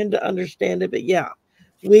pretend to understand it, but yeah,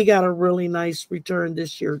 we got a really nice return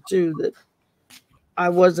this year too that I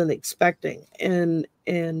wasn't expecting. And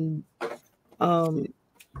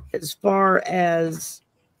as far as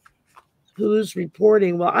who's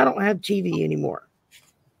reporting, well, I don't have TV anymore.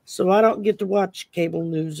 So I don't get to watch cable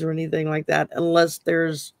news or anything like that unless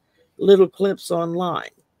there's little clips online.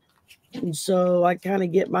 And so I kind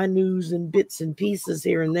of get my news in bits and pieces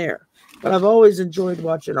here and there. But I've always enjoyed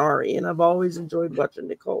watching Ari, and I've always enjoyed watching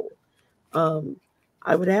Nicole.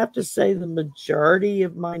 I would have to say the majority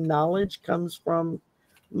of my knowledge comes from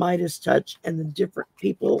Midas Touch and the different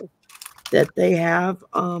people that they have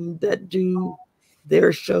that do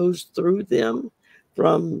their shows through them,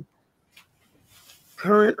 from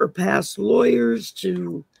current or past lawyers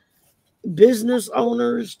to business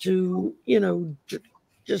owners to, you know,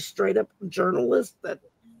 just straight up journalists that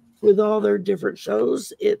with all their different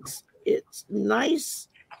shows. It's it's nice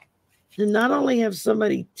to not only have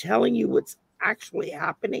somebody telling you what's actually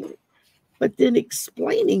happening, but then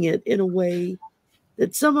explaining it in a way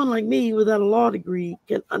that someone like me without a law degree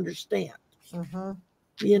can understand.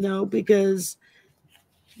 You know, because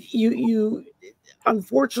you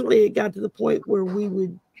unfortunately, it got to the point where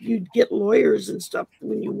you'd get lawyers and stuff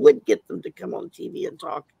when you would get them to come on TV and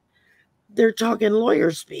talk. They're talking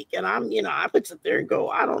lawyer speak, and I would sit there and go,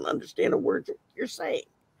 I don't understand a word that you're saying.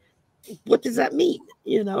 What does that mean?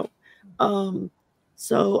 You know,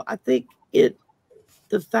 so I think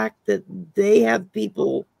the fact that they have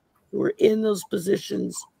people who are in those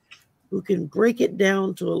positions who can break it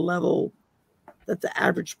down to a level that the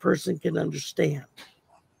average person can understand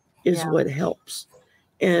is what helps.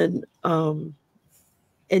 And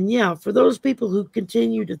yeah, for those people who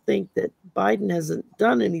continue to think that Biden hasn't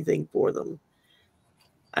done anything for them,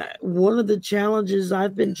 one of the challenges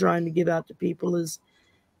I've been trying to give out to people is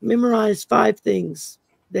memorize 5 things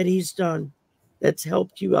that he's done that's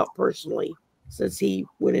helped you out personally since he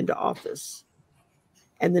went into office.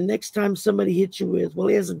 And the next time somebody hits you with, well,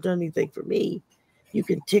 he hasn't done anything for me, you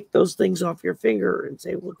can tick those things off your finger and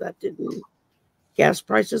say, well, that didn't, gas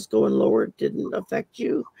prices going lower didn't affect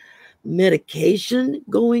you. Medication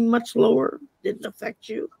going much lower didn't affect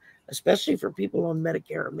you, especially for people on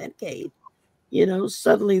Medicare or Medicaid. You know,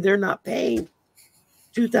 suddenly they're not paying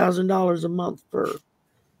 $2,000 a month for,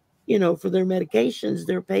 you know, for their medications.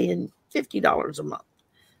 They're paying $50 a month.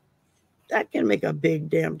 That can make a big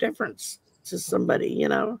damn difference to somebody, you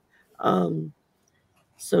know.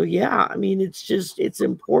 So yeah, I mean, it's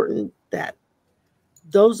important that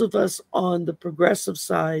those of us on the progressive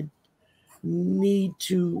side need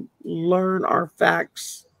to learn our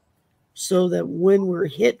facts so that when we're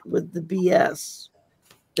hit with the BS,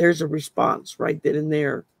 there's a response right then and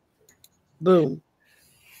there. Boom.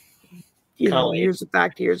 You know, here's a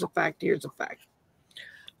fact, here's a fact, here's a fact.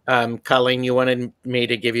 Colleen, you wanted me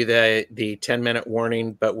to give you the 10-minute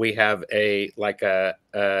warning, but we have an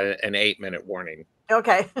 8-minute warning.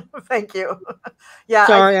 Okay, thank you. Yeah,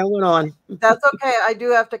 sorry, I went on. That's okay. I do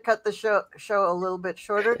have to cut the show a little bit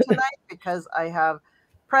shorter tonight because I have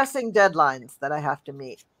pressing deadlines that I have to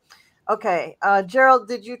meet. Okay, Gerald,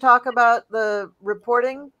 did you talk about the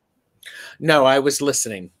reporting? No, I was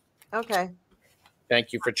listening. Okay.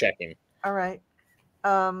 Thank you for checking. All right.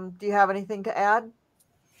 Do you have anything to add?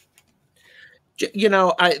 You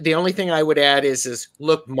know, the only thing I would add is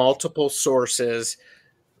look multiple sources,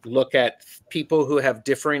 look at people who have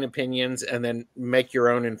differing opinions, and then make your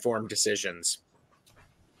own informed decisions.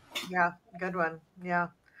 Yeah, good one. Yeah.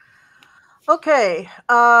 Okay.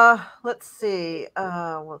 Let's see.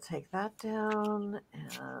 We'll take that down,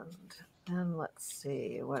 and let's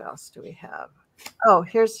see, what else do we have? Oh,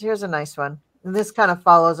 here's a nice one. And this kind of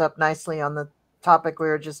follows up nicely on the topic we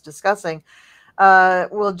were just discussing.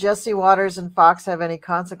 Will Jesse Waters and Fox have any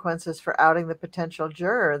consequences for outing the potential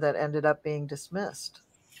juror that ended up being dismissed?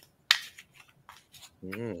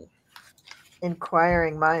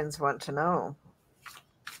 Inquiring minds want to know.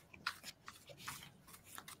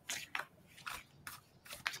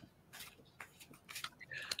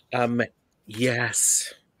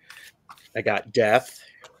 Yes. I got death.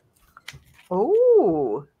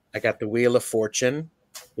 Oh. I got the Wheel of Fortune.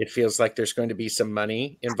 It feels like there's going to be some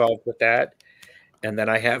money involved with that. And then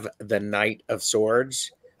I have the Knight of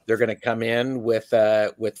Swords. They're going to come in with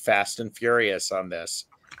Fast and Furious on this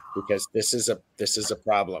because this is a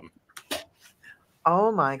problem.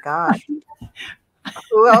 Oh my gosh.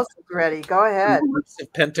 Who else is ready? Go ahead.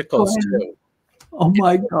 Of Pentacles too. Oh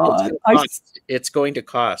my God. It's going to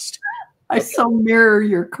cost. I so mirror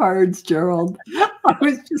your cards, Gerald. I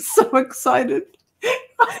was just so excited.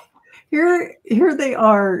 Here they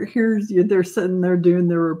are. They're sitting there doing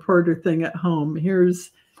their reporter thing at home.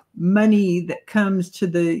 Here's money that comes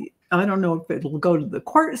to I don't know if it'll go to the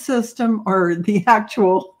court system or the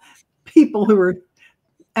actual people who are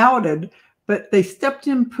outed, but they stepped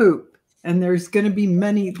in poop, and there's going to be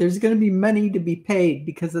money. There's going to be money to be paid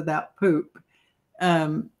because of that poop.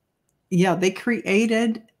 Yeah, they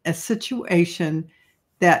created a situation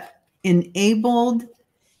that enabled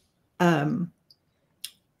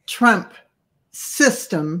Trump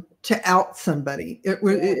system to out somebody.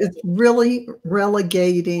 It's really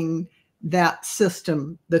relegating that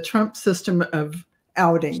system, the Trump system of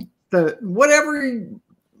outing, the whatever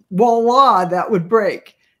law that would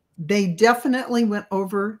break. They definitely went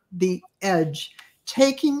over the edge,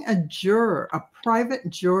 taking a juror, a private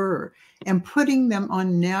juror, and putting them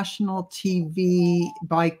on national TV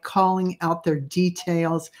by calling out their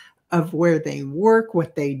details of where they work,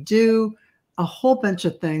 what they do, a whole bunch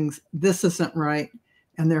of things. This isn't right.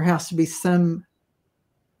 And there has to be some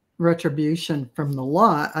retribution from the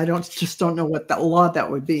law. I don't know what that law that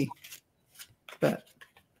would be. But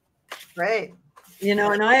Great. You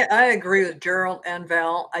know, and I agree with Gerald and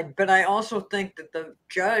Val, but I also think that the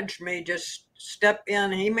judge may just step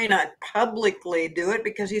in. He may not publicly do it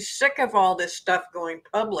because he's sick of all this stuff going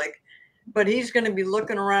public, but he's going to be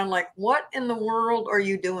looking around like, what in the world are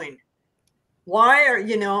you doing? Why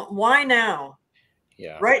now?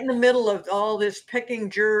 Yeah. Right in the middle of all this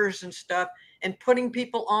picking jurors and stuff and putting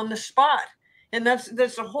people on the spot. And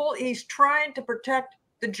that's a whole, he's trying to protect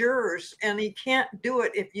the jurors, and he can't do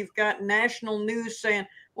it if you've got national news saying,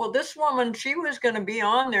 well, this woman, she was going to be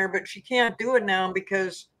on there, but she can't do it now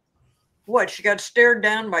because she got stared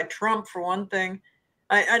down by Trump for one thing.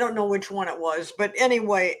 I don't know which one it was, but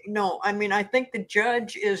anyway, no, I mean, I think the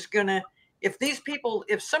judge is going to,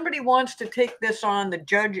 if somebody wants to take this on, the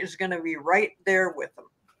judge is going to be right there with them.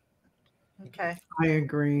 Okay. I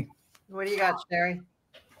agree. What do you got, Shari?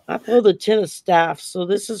 I pulled the 10 of staff, so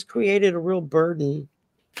this has created a real burden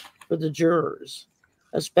for the jurors,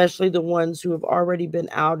 especially the ones who have already been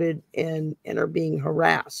outed and are being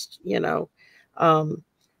harassed, because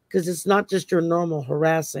it's not just your normal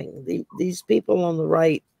harassing. These people on the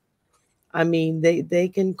right, I mean, they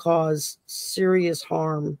can cause serious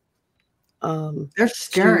harm. They're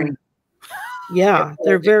scary. Yeah,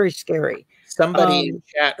 they're very scary. Somebody in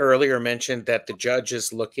chat earlier mentioned that the judge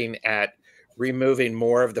is looking at removing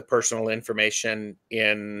more of the personal information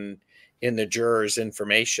in the jurors'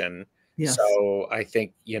 information. Yes. So I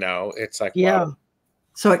think, it's like, yeah. well,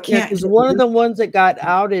 So it can't. Because one of the ones that got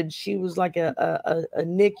outed, she was like a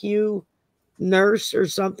NICU nurse or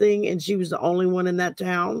something, and she was the only one in that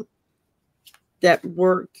town that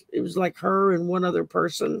worked. It was like her and one other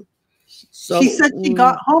person. So she said she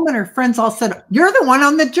got home and her friends all said, "You're the one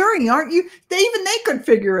on the jury, aren't you?" They could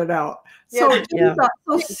figure it out. So Yeah, she got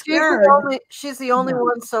so scared. She's the only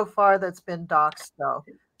one so far that's been doxxed, though.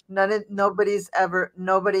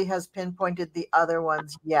 Nobody has pinpointed the other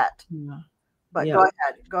ones yet. Yeah. But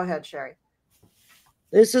go ahead, Shari.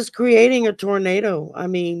 This is creating a tornado. I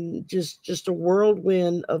mean, just a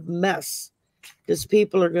whirlwind of mess, because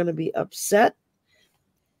people are going to be upset.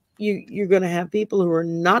 You're going to have people who are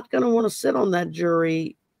not going to want to sit on that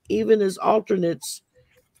jury, even as alternates,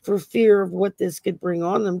 for fear of what this could bring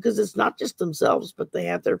on them, because it's not just themselves, but they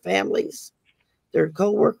have their families, their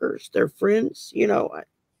co-workers, their friends,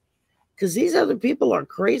 because these other people are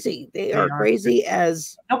crazy. They are crazy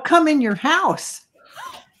as... They'll come in your house.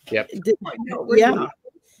 Yep. Yeah.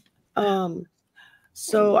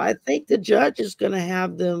 So I think the judge is going to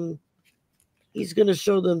have them, he's going to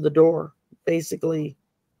show them the door, basically.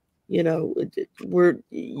 Y'all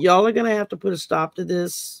are going to have to put a stop to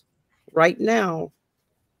this right now,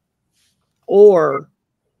 or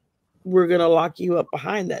we're going to lock you up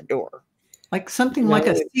behind that door. Like something like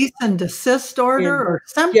a cease and desist order or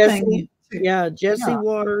something. Jesse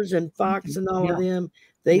Waters and Fox and all of them,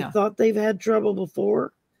 they thought they've had trouble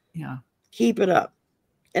before. Yeah. Keep it up.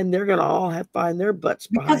 And they're going to all have to find their butts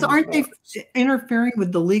behind. Because aren't they interfering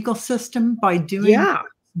with the legal system by doing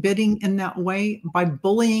bidding in that way, by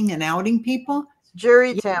bullying and outing people?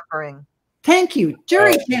 Jury tampering. Thank you.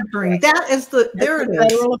 Jury tampering. That is there it is.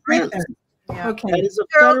 Federal offense. Yeah. Okay. That is a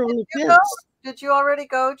federal offense. Did you already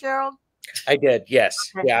go, Gerald? I did. Yes.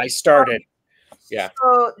 Okay. Yeah, I started. Yeah.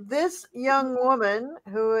 So this young woman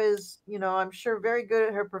who is, I'm sure very good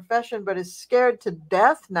at her profession, but is scared to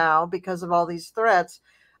death now because of all these threats.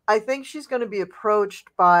 I think she's going to be approached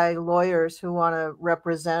by lawyers who want to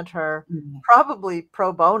represent her, probably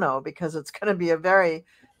pro bono, because it's going to be a very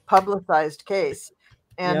publicized case.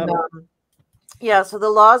 And so the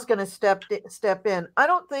law is going to step in. I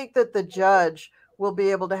don't think that the judge will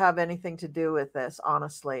be able to have anything to do with this,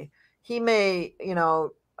 honestly. He may,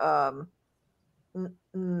 I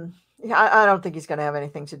don't think he's going to have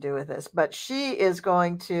anything to do with this, but she is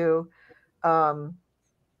going to,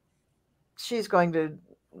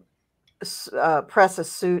 press a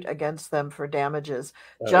suit against them for damages,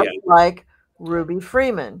 like Ruby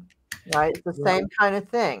Freeman, right? It's the same kind of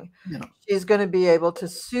thing. Yeah. She's going to be able to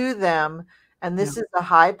sue them, and this is a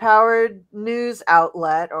high-powered news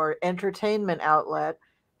outlet or entertainment outlet.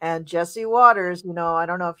 And Jesse Waters, I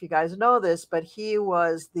don't know if you guys know this, but he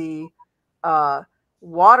was the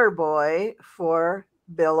water boy for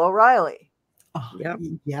Bill O'Reilly. Oh,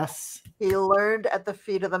 yes. He learned at the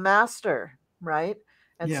feet of the master, right?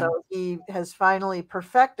 And so he has finally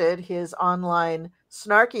perfected his online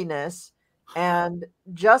snarkiness, and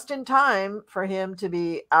just in time for him to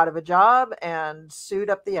be out of a job and sued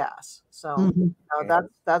up the ass. So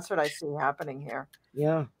that's what I see happening here.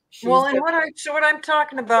 Yeah. Well, and what I'm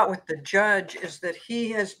talking about with the judge is that he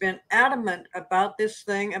has been adamant about this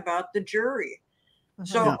thing about the jury.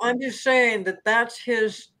 So I'm just saying that that's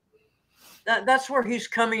his. That's where he's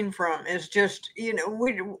coming from. Is just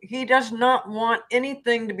he does not want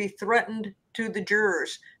anything to be threatened to the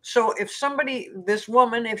jurors. So if this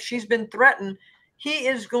woman, if she's been threatened, he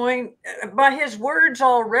is going by his words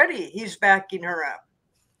already. He's backing her up.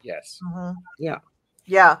 Yes.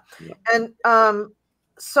 Yeah. And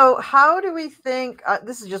so how do we think?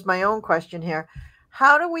 This is just my own question here.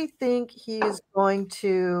 How do we think he's going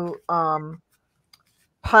to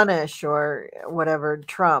punish or whatever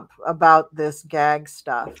Trump about this gag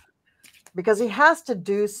stuff? Because he has to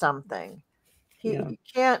do something. He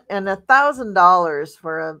can't, and $1,000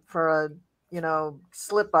 for a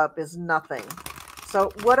slip up is nothing.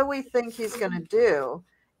 So what do we think he's going to do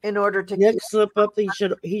in order to next slip up? He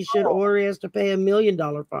should or he has to pay $1 million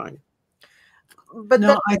fine. But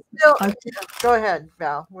no, go ahead,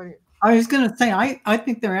 Val. I was going to say I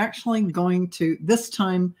think they're actually going to this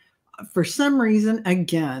time. For some reason,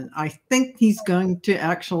 again, I think he's going to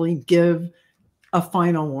actually give a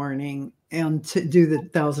final warning and to do the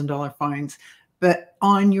 $1,000 fines. But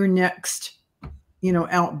on your next,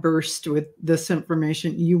 outburst with this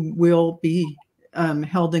information, you will be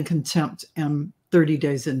held in contempt and 30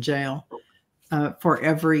 days in jail for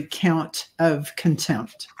every count of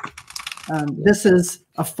contempt. This is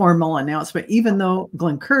a formal announcement, even though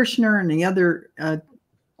Glenn Kirshner and the other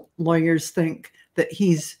lawyers think that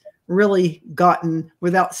he's really gotten,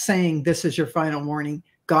 without saying this is your final warning,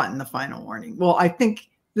 gotten the final warning. Well, I think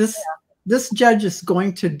this judge is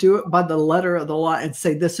going to do it by the letter of the law and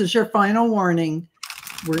say, this is your final warning.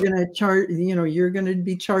 We're going to charge, you're going to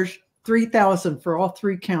be charged $3,000 for all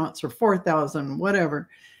 3 counts or $4,000, whatever.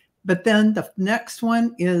 But then the next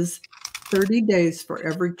one is 30 days for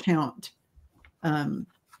every count.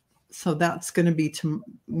 So that's going to be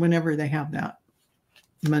whenever they have that.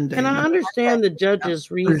 Monday. And I understand the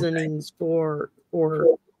judge's reasonings for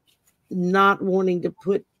not wanting to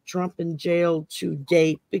put Trump in jail to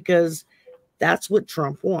date, because that's what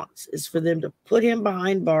Trump wants, is for them to put him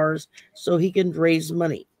behind bars so he can raise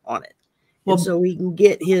money on it. Well, and so he can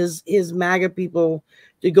get his MAGA people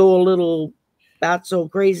to go a little bat so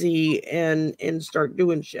crazy and start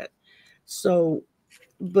doing shit. So,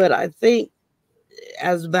 but I think,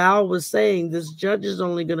 as Val was saying, this judge is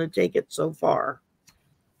only going to take it so far.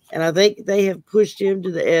 And I think they have pushed him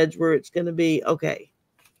to the edge where it's going to be, okay,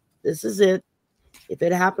 this is it. If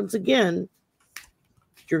it happens again,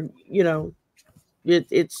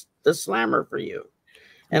 it's the slammer for you.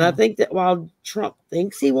 And I think that while Trump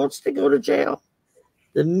thinks he wants to go to jail,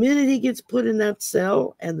 the minute he gets put in that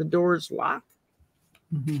cell and the door's locked,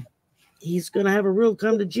 he's going to have a real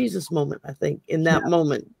come to Jesus moment, I think, in that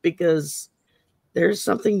moment, because there's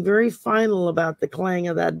something very final about the clang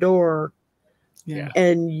of that door. Yeah.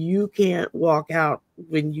 And you can't walk out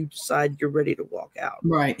when you decide you're ready to walk out.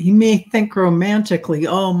 Right. He may think romantically,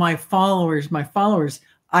 oh, my followers.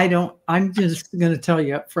 I'm just going to tell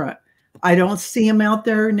you up front. I don't see him out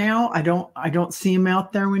there now. I don't see him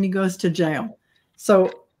out there when he goes to jail.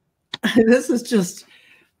 So this is just,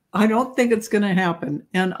 I don't think it's going to happen.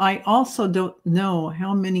 And I also don't know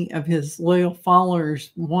how many of his loyal followers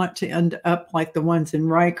want to end up like the ones in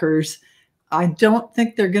Rikers. I don't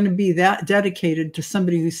think they're going to be that dedicated to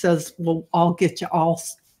somebody who says, well, I'll get you, I'll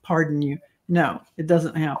pardon you. No, it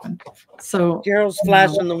doesn't happen. So Gerald's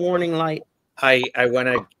flashing the warning light. I want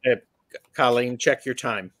to, Colleen, check your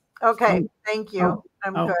time. Okay, thank you.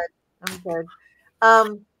 I'm good.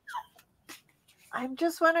 I'm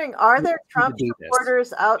just wondering, are there Trump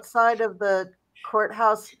supporters outside of the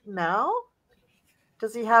courthouse now?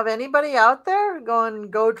 Does he have anybody out there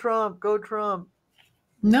going, go Trump, go Trump?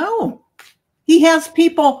 No. He has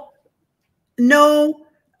people, no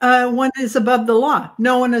one is above the law.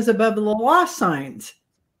 No one is above the law signs.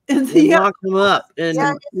 And he lock them up. And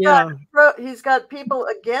he's got people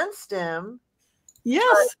against him.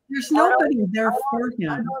 Yes, there's nobody there for him.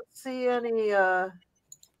 I don't see any.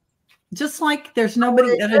 Just like there's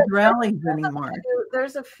nobody at his rallies anymore.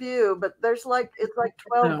 There's a few, but it's like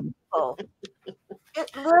 12 people.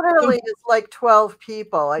 It literally is like 12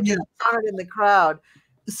 people. I just counted in the crowd.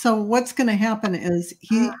 So what's going to happen is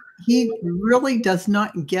he really does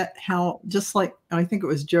not get how, just like I think it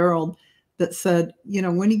was Gerald that said,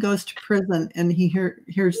 when he goes to prison and he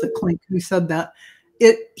hears the clink, who said that,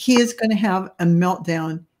 he is going to have a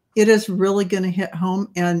meltdown. It is really going to hit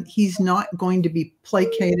home, and he's not going to be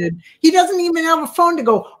placated. He doesn't even have a phone to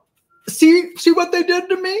go, see what they did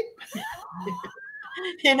to me.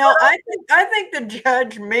 I think the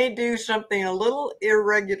judge may do something a little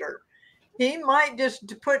irregular. he might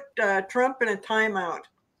just put Trump in a timeout.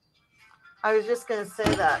 I was just going to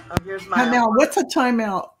say that. Oh, here's my Timeout. What's a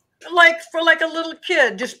timeout? Like for like a little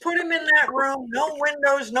kid, just put him in that room, no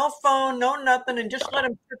windows, no phone, no nothing, and just let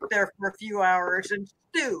him sit there for a few hours and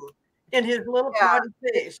stew in his little potty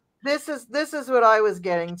face. This is what I was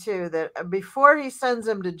getting to, that before he sends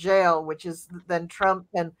him to jail, which is then Trump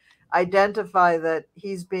can identify that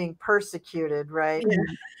he's being persecuted, right?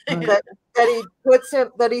 Yeah.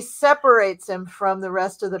 that he separates him from the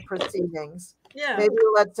rest of the proceedings. Yeah. Maybe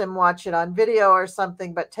lets him watch it on video or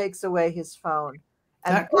something, but takes away his phone.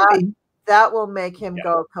 And that will make him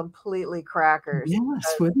go completely crackers.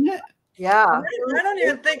 Yes, wouldn't it? Yeah. I don't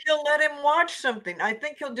even think he'll let him watch something. I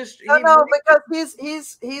think he'll just no, because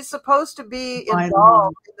he's supposed to be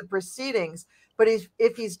involved in the proceedings, but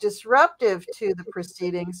if he's disruptive to the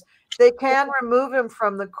proceedings, they can remove him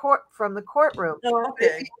from the courtroom. Oh,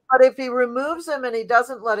 okay. But if he removes him and he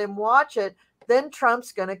doesn't let him watch it, then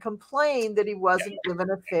Trump's going to complain that he wasn't given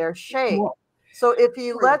a fair shake. So if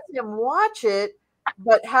he lets him watch it,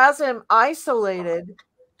 but has him isolated,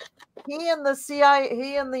 he and the CIA,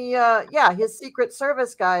 his Secret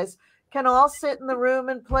Service guys can all sit in the room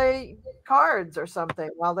and play cards or something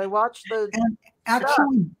while they watch the. And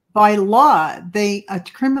actually, by law, a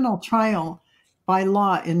criminal trial by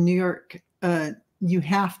law in New York, you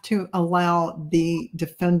have to allow the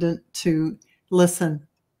defendant to listen.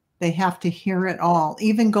 They have to hear it all,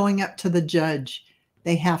 even going up to the judge.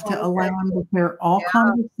 They have to allow them to hear all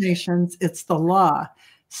conversations. It's the law.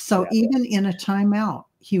 So even in a timeout,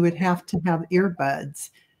 he would have to have earbuds.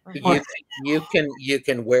 You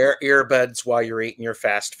can wear earbuds while you're eating your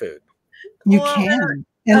fast food. You can,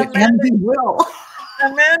 and he will.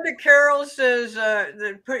 Amanda Carroll says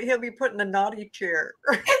that he'll be put in the naughty chair.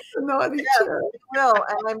 Naughty chair. He will,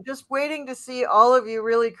 and I'm just waiting to see all of you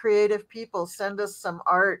really creative people send us some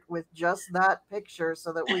art with just that picture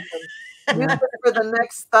so that we can use it for the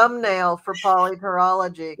next thumbnail for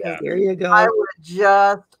PoliTarology. There you go. I would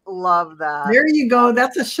just love that. There you go.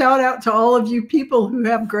 That's a shout out to all of you people who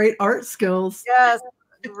have great art skills. Yes,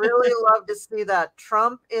 really love to see that.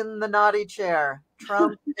 Trump in the naughty chair.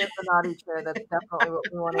 Trump in the naughty chair. That's definitely what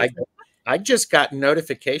we want to see. I just got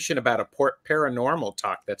notification about a paranormal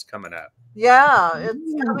talk that's coming up. Yeah,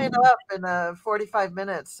 it's coming up in 45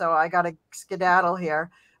 minutes, so I got to skedaddle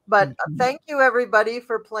here. But thank you, everybody,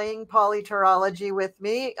 for playing PoliTarology with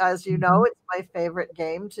me. As you know, it's my favorite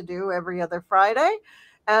game to do every other Friday.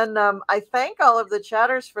 And I thank all of the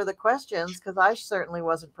chatters for the questions, because I certainly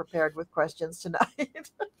wasn't prepared with questions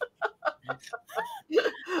tonight.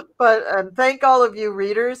 But thank all of you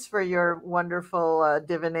readers for your wonderful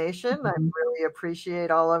divination. I really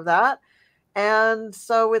appreciate all of that. And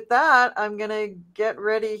so with that, I'm going to get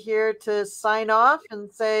ready here to sign off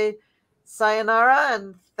and say sayonara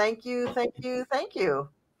and thank you, thank you, thank you.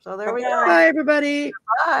 So there we go. Bye, everybody.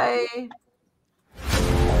 Bye.